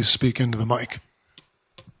 so please speak into the mic.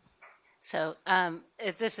 So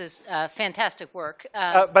this is fantastic work.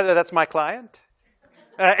 By the way, that's my client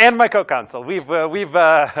and my co-counsel. We've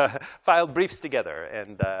filed briefs together,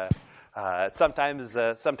 and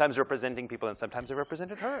sometimes representing people, and sometimes I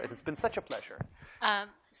represented her. It's been such a pleasure.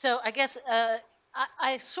 So I guess.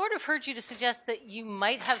 I sort of heard you to suggest that you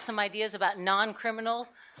might have some ideas about non-criminal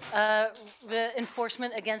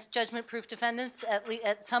enforcement against judgment-proof defendants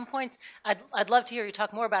at some points. I'd love to hear you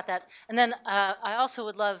talk more about that. And then I also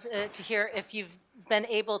would love to hear if you've been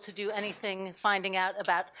able to do anything finding out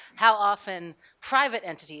about how often private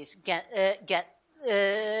entities get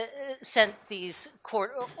sent these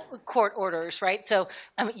court orders, right? So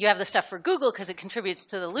you have the stuff for Google because it contributes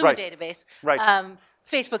to the Lumen database. Right.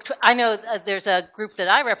 Facebook, I know there's a group that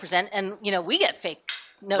I represent, and we get fake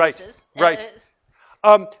notices. Right.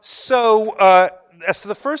 So as to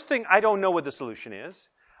the first thing, I don't know what the solution is.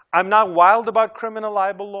 I'm not wild about criminal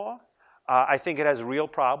libel law. I think it has real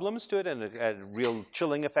problems to it and real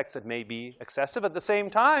chilling effects that may be excessive. At the same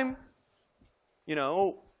time,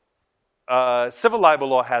 civil libel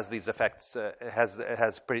law has these effects,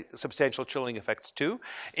 has pretty substantial chilling effects too.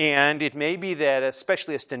 And it may be that,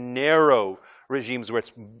 especially as to narrow regimes where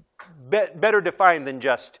it's better defined than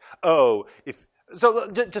just, so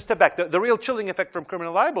just step back. The real chilling effect from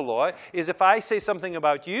criminal libel law is if I say something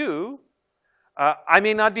about you, I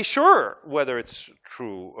may not be sure whether it's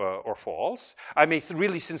true or false. I may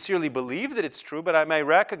really sincerely believe that it's true, but I may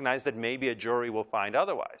recognize that maybe a jury will find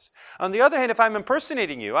otherwise. On the other hand, if I'm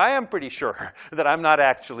impersonating you, I am pretty sure that I'm not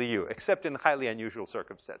actually you, except in highly unusual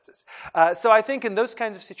circumstances. So I think in those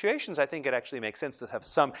kinds of situations, I think it actually makes sense to have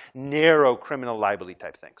some narrow criminal libel-y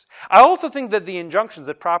type things. I also think that the injunctions,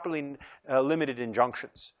 that properly limited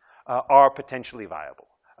injunctions, are potentially viable.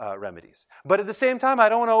 Remedies. But at the same time, I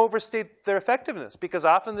don't want to overstate their effectiveness, because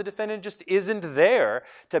often the defendant just isn't there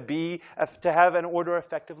to have an order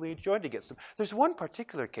effectively enjoined against them. There's one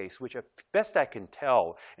particular case which, at best I can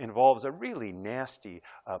tell, involves a really nasty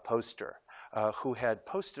poster who had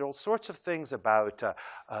posted all sorts of things about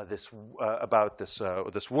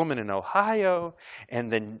this woman in Ohio,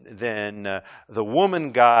 and then the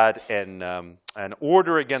woman got an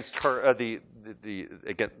order against her.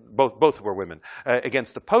 Again, both were women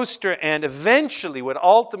against the poster, and eventually, what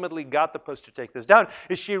ultimately got the poster to take this down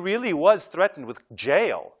is she really was threatened with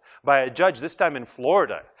jail by a judge, this time in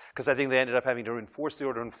Florida, because I think they ended up having to enforce the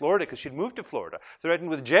order in Florida because she'd moved to Florida, threatened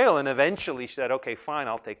with jail, and eventually she said, okay, fine,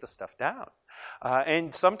 I'll take the stuff down.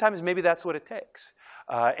 And sometimes maybe that's what it takes.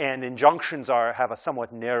 And injunctions have a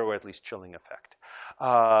somewhat narrow, at least chilling effect.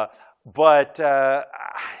 But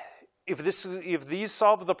if these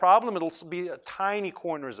solve the problem, it'll be tiny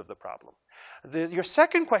corners of the problem. Your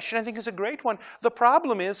second question, I think, is a great one. The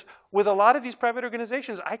problem is, with a lot of these private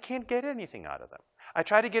organizations, I can't get anything out of them. I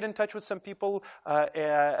tried to get in touch with some people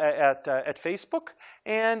at Facebook,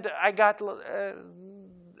 and I got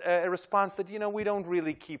a response that, we don't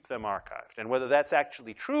really keep them archived. And whether that's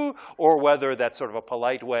actually true, or whether that's sort of a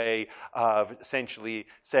polite way of essentially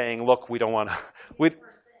saying, look, we don't want to...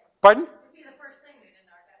 Pardon?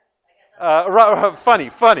 Funny.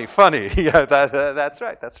 Yeah, that's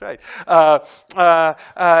right.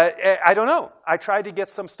 I don't know. I tried to get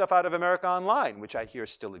some stuff out of America Online, which I hear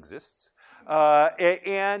still exists,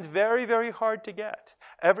 and very, very hard to get.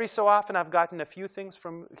 Every so often, I've gotten a few things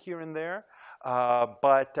from here and there,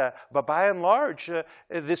 but by and large,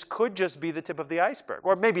 this could just be the tip of the iceberg,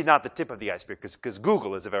 or maybe not the tip of the iceberg, because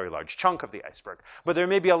Google is a very large chunk of the iceberg. But there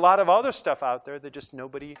may be a lot of other stuff out there that just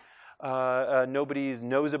nobody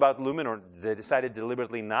knows about Lumen, or they decided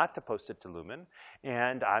deliberately not to post it to Lumen,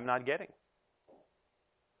 and I'm not getting.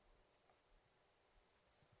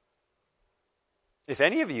 If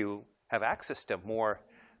any of you have access to more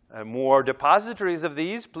depositories of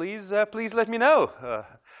these, please let me know.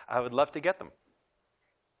 I would love to get them.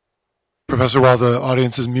 Professor, while the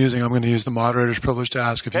audience is musing, I'm going to use the moderator's privilege to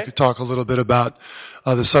ask if you could talk a little bit about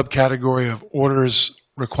the subcategory of orders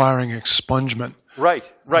requiring expungement.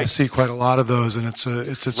 Right. I see quite a lot of those, and it's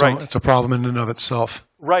a problem in and of itself.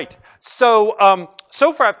 Right. So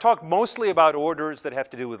far I've talked mostly about orders that have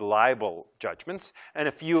to do with libel judgments, and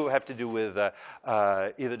a few have to do with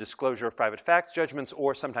either disclosure of private facts judgments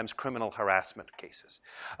or sometimes criminal harassment cases.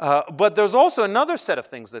 But there's also another set of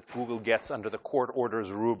things that Google gets under the court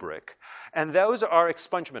orders rubric, and those are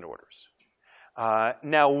expungement orders.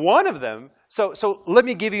 Now, one of them, so let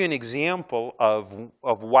me give you an example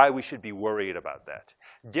of why we should be worried about that.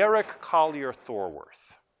 Derek Collier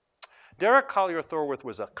Thorworth. Derek Collier Thorworth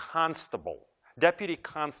was a constable, deputy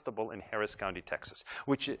constable in Harris County, Texas,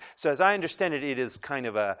 so as I understand it, it is kind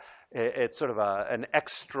of an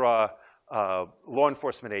extra law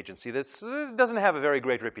enforcement agency that doesn't have a very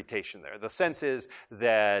great reputation there. The sense is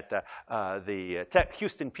that the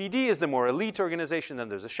Houston PD is the more elite organization, then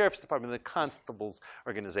there's a sheriff's department, the constables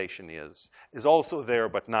organization is also there,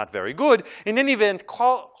 but not very good. In any event,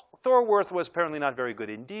 Thorworth was apparently not very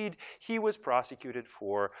good indeed. He was prosecuted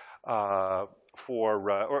for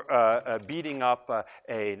beating up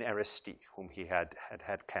an arrestee whom he had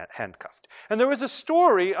handcuffed. And there was a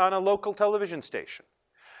story on a local television station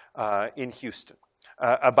in Houston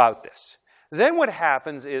about this. Then what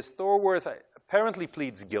happens is Thorworth apparently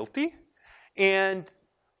pleads guilty, and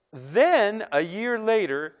then a year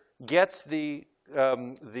later gets the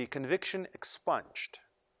conviction expunged.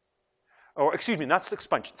 Or excuse me, not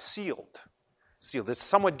expunged, sealed. Sealed. It's a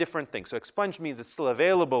somewhat different thing. So expunged means it's still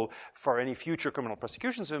available for any future criminal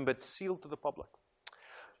prosecutions of him, but sealed to the public.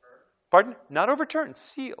 Pardon? Not overturned,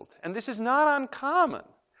 sealed. And this is not uncommon.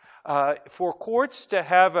 For courts to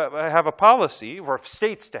have a policy, or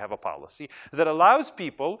states to have a policy, that allows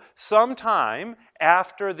people sometime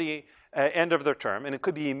after the end of their term, and it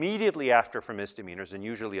could be immediately after for misdemeanors, and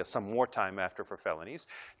usually some more time after for felonies,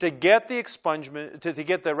 to get the expungement, to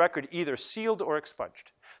get the record either sealed or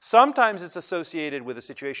expunged. Sometimes it's associated with a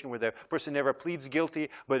situation where the person never pleads guilty,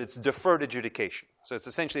 but it's deferred adjudication. So it's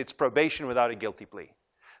essentially probation without a guilty plea.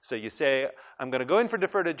 So you say, I'm going to go in for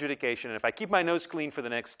deferred adjudication, and if I keep my nose clean for the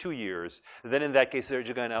next 2 years, then in that case, they're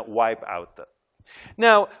just going to wipe out the...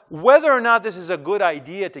 Now, whether or not this is a good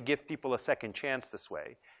idea to give people a second chance this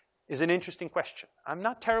way is an interesting question. I'm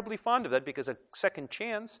not terribly fond of that because a second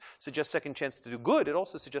chance suggests second chance to do good. It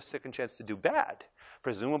also suggests second chance to do bad.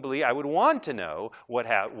 Presumably, I would want to know what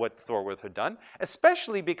Thorworth had done,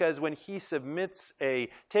 especially because when he submits a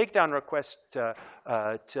takedown request to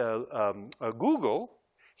Google,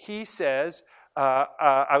 he says,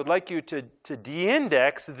 I would like you to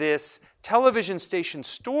de-index this television station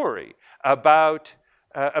story about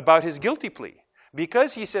his guilty plea.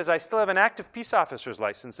 Because he says, I still have an active peace officer's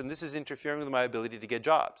license, and this is interfering with my ability to get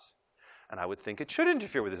jobs. And I would think it should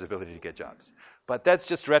interfere with his ability to get jobs. But that's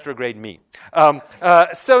just retrograde me.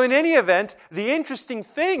 So in any event, the interesting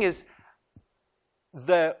thing is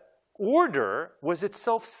the order was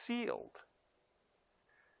itself sealed.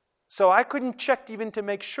 So I couldn't check even to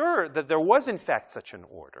make sure that there was in fact such an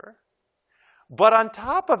order. But on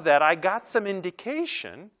top of that, I got some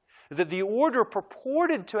indication that the order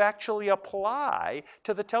purported to actually apply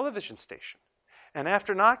to the television station. And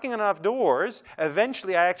after knocking on enough doors,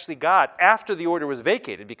 eventually I actually got, after the order was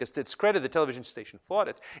vacated, because to its credit, the television station fought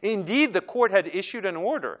it. Indeed, the court had issued an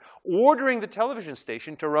order ordering the television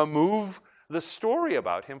station to remove the story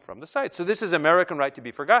about him from the site. So this is American right to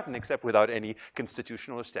be forgotten, except without any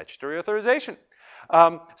constitutional or statutory authorization.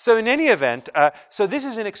 So in any event, so this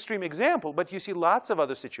is an extreme example, but you see lots of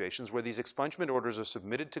other situations where these expungement orders are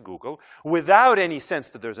submitted to Google without any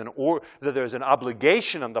sense that there's an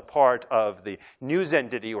obligation on the part of the news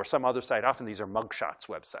entity or some other site. Often these are mugshots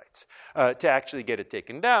websites to actually get it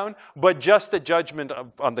taken down, but just a judgment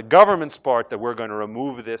on the government's part that we're going to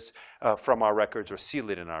remove this from our records or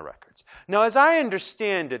seal it in our records. Now, as I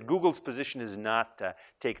understand it, Google's position is not to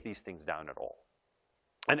take these things down at all.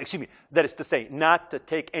 And excuse me, that is to say, not to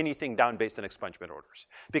take anything down based on expungement orders.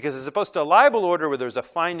 Because as opposed to a libel order where there's a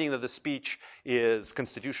finding that the speech is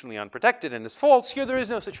constitutionally unprotected and is false, here there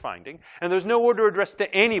is no such finding. And there's no order addressed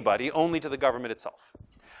to anybody, only to the government itself.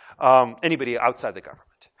 Anybody outside the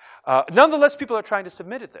government. Nonetheless, people are trying to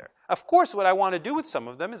submit it there. Of course, what I want to do with some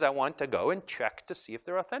of them is I want to go and check to see if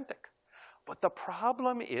they're authentic. But the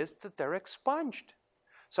problem is that they're expunged.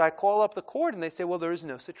 So I call up the court and they say, well, there is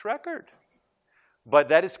no such record. But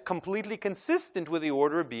that is completely consistent with the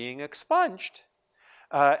order being expunged,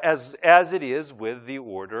 as it is with the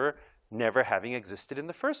order never having existed in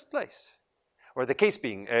the first place, or the case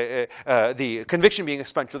being, the conviction being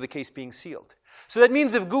expunged or the case being sealed. So that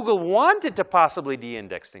means if Google wanted to possibly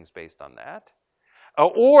de-index things based on that,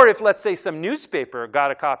 or if, let's say, some newspaper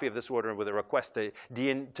got a copy of this order with a request to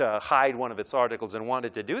hide one of its articles and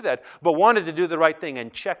wanted to do that, but wanted to do the right thing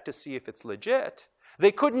and check to see if it's legit,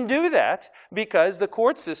 they couldn't do that because the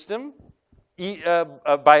court system,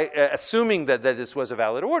 by assuming that this was a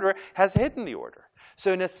valid order, has hidden the order.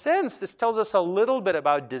 So in a sense, this tells us a little bit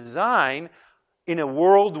about design in a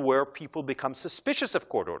world where people become suspicious of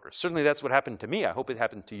court orders. Certainly that's what happened to me. I hope it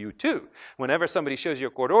happened to you too. Whenever somebody shows you a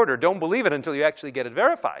court order, don't believe it until you actually get it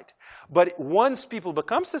verified. But once people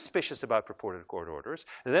become suspicious about purported court orders,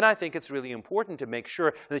 then I think it's really important to make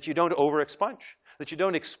sure that you don't over-expunge, that you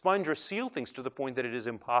don't expunge or seal things to the point that it is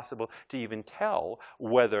impossible to even tell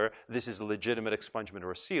whether this is a legitimate expungement or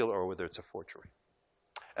a seal or whether it's a forgery.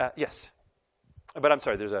 Yes. But I'm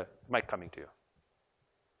sorry, there's a mic coming to you.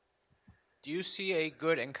 Do you see a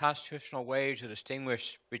good and constitutional way to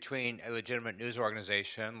distinguish between a legitimate news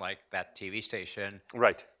organization like that TV station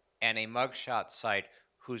Right. and a mugshot site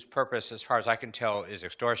whose purpose, as far as I can tell, is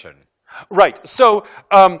extortion? Right. So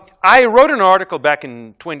I wrote an article back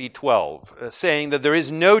in 2012 saying that there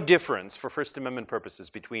is no difference for First Amendment purposes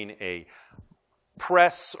between a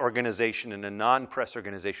press organization and a non-press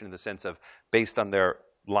organization in the sense of based on their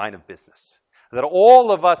line of business. That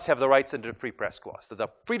all of us have the rights under the Free Press Clause. That the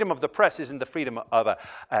freedom of the press isn't the freedom of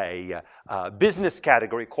a business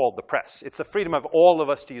category called the press. It's the freedom of all of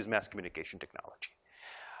us to use mass communication technology.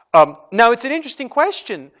 Now, it's an interesting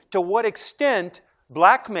question to what extent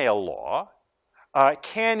blackmail law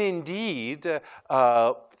can indeed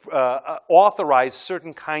authorize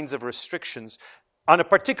certain kinds of restrictions on a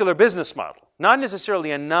particular business model. Not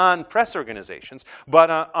necessarily on non-press organizations, but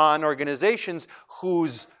on organizations who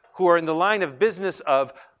are in the line of business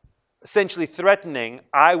of essentially threatening,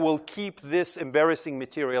 I will keep this embarrassing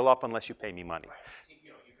material up unless you pay me money. Right. You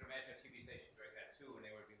can imagine a TV station doing that too, and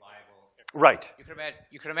they would be liable. Right.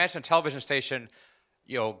 You can imagine a television station,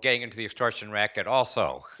 getting into the extortion racket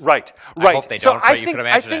also. Right. I hope they don't, but you can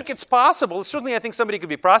imagine I think it's possible. Certainly, I think somebody could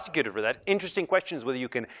be prosecuted for that. Interesting question is whether you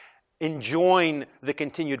can enjoin the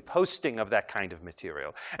continued posting of that kind of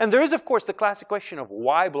material. And there is, of course, the classic question of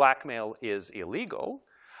why blackmail is illegal.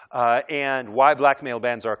 And why blackmail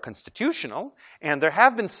bans are constitutional. And there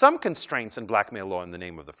have been some constraints in blackmail law in the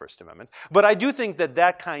name of the First Amendment. But I do think that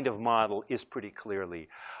that kind of model is pretty clearly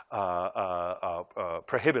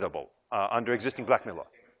prohibitable under existing blackmail law.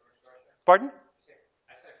 Pardon?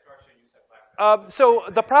 So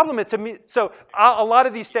the problem is, to me, so a lot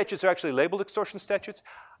of these statutes are actually labeled extortion statutes.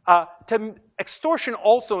 Extortion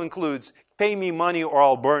also includes pay me money or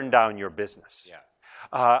I'll burn down your business. Yeah.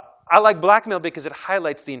 I like blackmail because it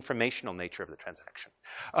highlights the informational nature of the transaction,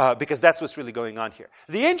 because that's what's really going on here.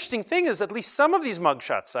 The interesting thing is at least some of these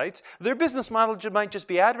mugshot sites, their business model might just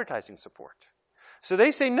be advertising support. So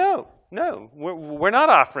they say, no, we're not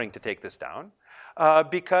offering to take this down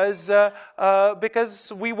because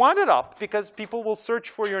we want it up, because people will search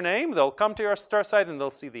for your name, they'll come to our site, and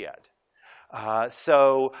they'll see the ad.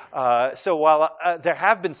 So while there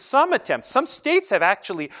have been some attempts, some states have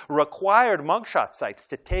actually required mugshot sites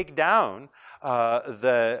to take down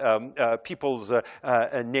the people's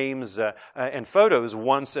names and photos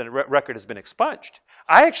once a record has been expunged.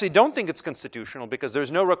 I actually don't think it's constitutional because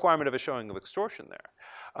there's no requirement of a showing of extortion there.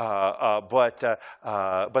 But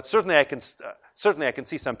certainly I can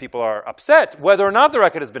see some people are upset whether or not the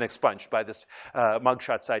record has been expunged by this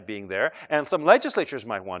mugshot site being there, and some legislatures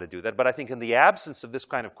might want to do that. But I think in the absence of this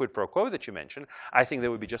kind of quid pro quo that you mentioned, I think they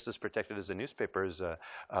would be just as protected as a newspaper's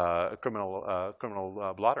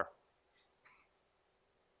criminal blotter.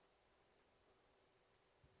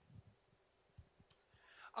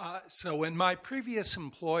 So when my previous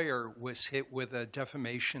employer was hit with a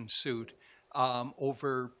defamation suit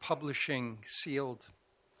over publishing sealed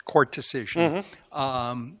court decision,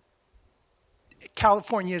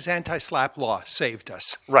 California's anti-SLAPP law saved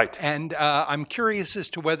us. Right. And I'm curious as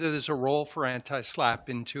to whether there's a role for anti-SLAPP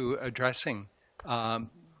into addressing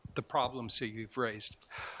the problems that you've raised.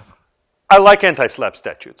 I like anti-SLAPP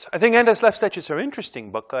statutes. I think anti-SLAPP statutes are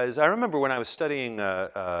interesting because I remember when I was studying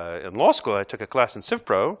in law school, I took a class in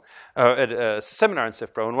CivPro, at a seminar in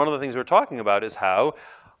CivPro, and one of the things we were talking about is how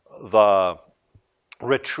the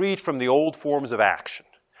retreat from the old forms of action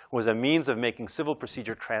was a means of making civil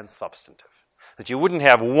procedure transsubstantive. That you wouldn't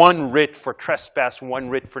have one writ for trespass, one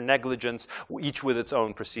writ for negligence, each with its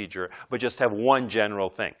own procedure, but just have one general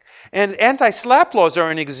thing. And anti-SLAPP laws are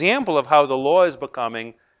an example of how the law is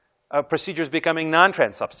becoming procedures becoming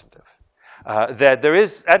non-transsubstantive. That there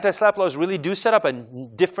is, anti-SLAPP laws really do set up a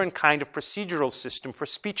different kind of procedural system for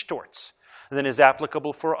speech torts than is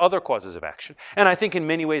applicable for other causes of action. And I think in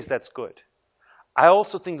many ways that's good. I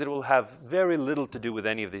also think that it will have very little to do with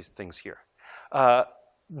any of these things here.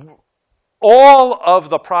 All of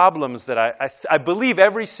the problems that I believe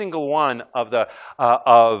every single one of the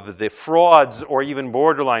frauds or even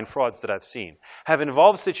borderline frauds that I've seen have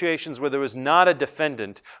involved situations where there was not a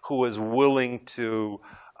defendant who was willing to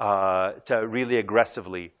really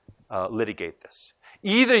aggressively litigate this.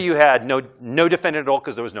 Either you had no defendant at all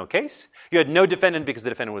because there was no case. You had no defendant because the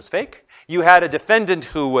defendant was fake. You had a defendant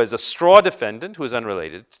who was a straw defendant who was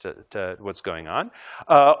unrelated to what's going on.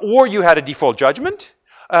 Or you had a default judgment.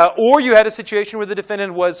 Or you had a situation where the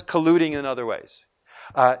defendant was colluding in other ways.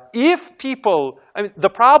 If people, I mean, the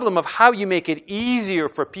problem of how you make it easier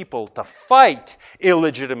for people to fight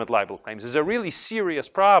illegitimate libel claims is a really serious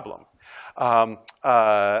problem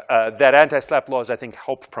that anti-SLAPP laws, I think,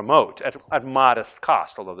 help promote at modest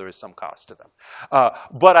cost, although there is some cost to them.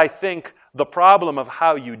 But I think the problem of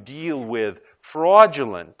how you deal with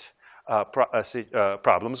fraudulent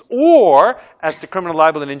problems, or, as to criminal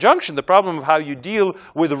libel and injunction, the problem of how you deal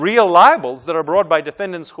with real libels that are brought by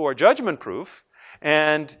defendants who are judgment-proof.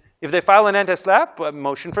 And if they file an anti-SLAPP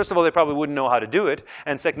motion, first of all, they probably wouldn't know how to do it.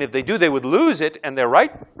 And second, if they do, they would lose it, and they're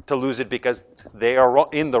right to lose it because they are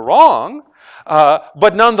in the wrong.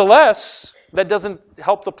 But nonetheless, that doesn't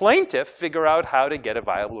help the plaintiff figure out how to get a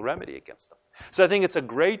viable remedy against them. So I think it's a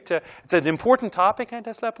great, it's an important topic,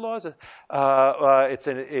 anti-SLAPP laws.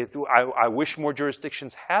 I wish more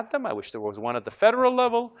jurisdictions had them. I wish there was one at the federal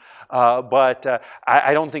level. But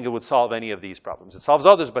I don't think it would solve any of these problems. It solves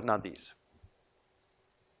others, but not these.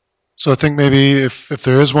 So I think maybe if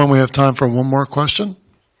there is one, we have time for one more question.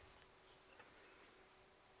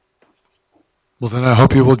 Well, then I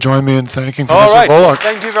hope you will join me in thanking Professor Volokh.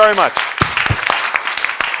 Thank you very much.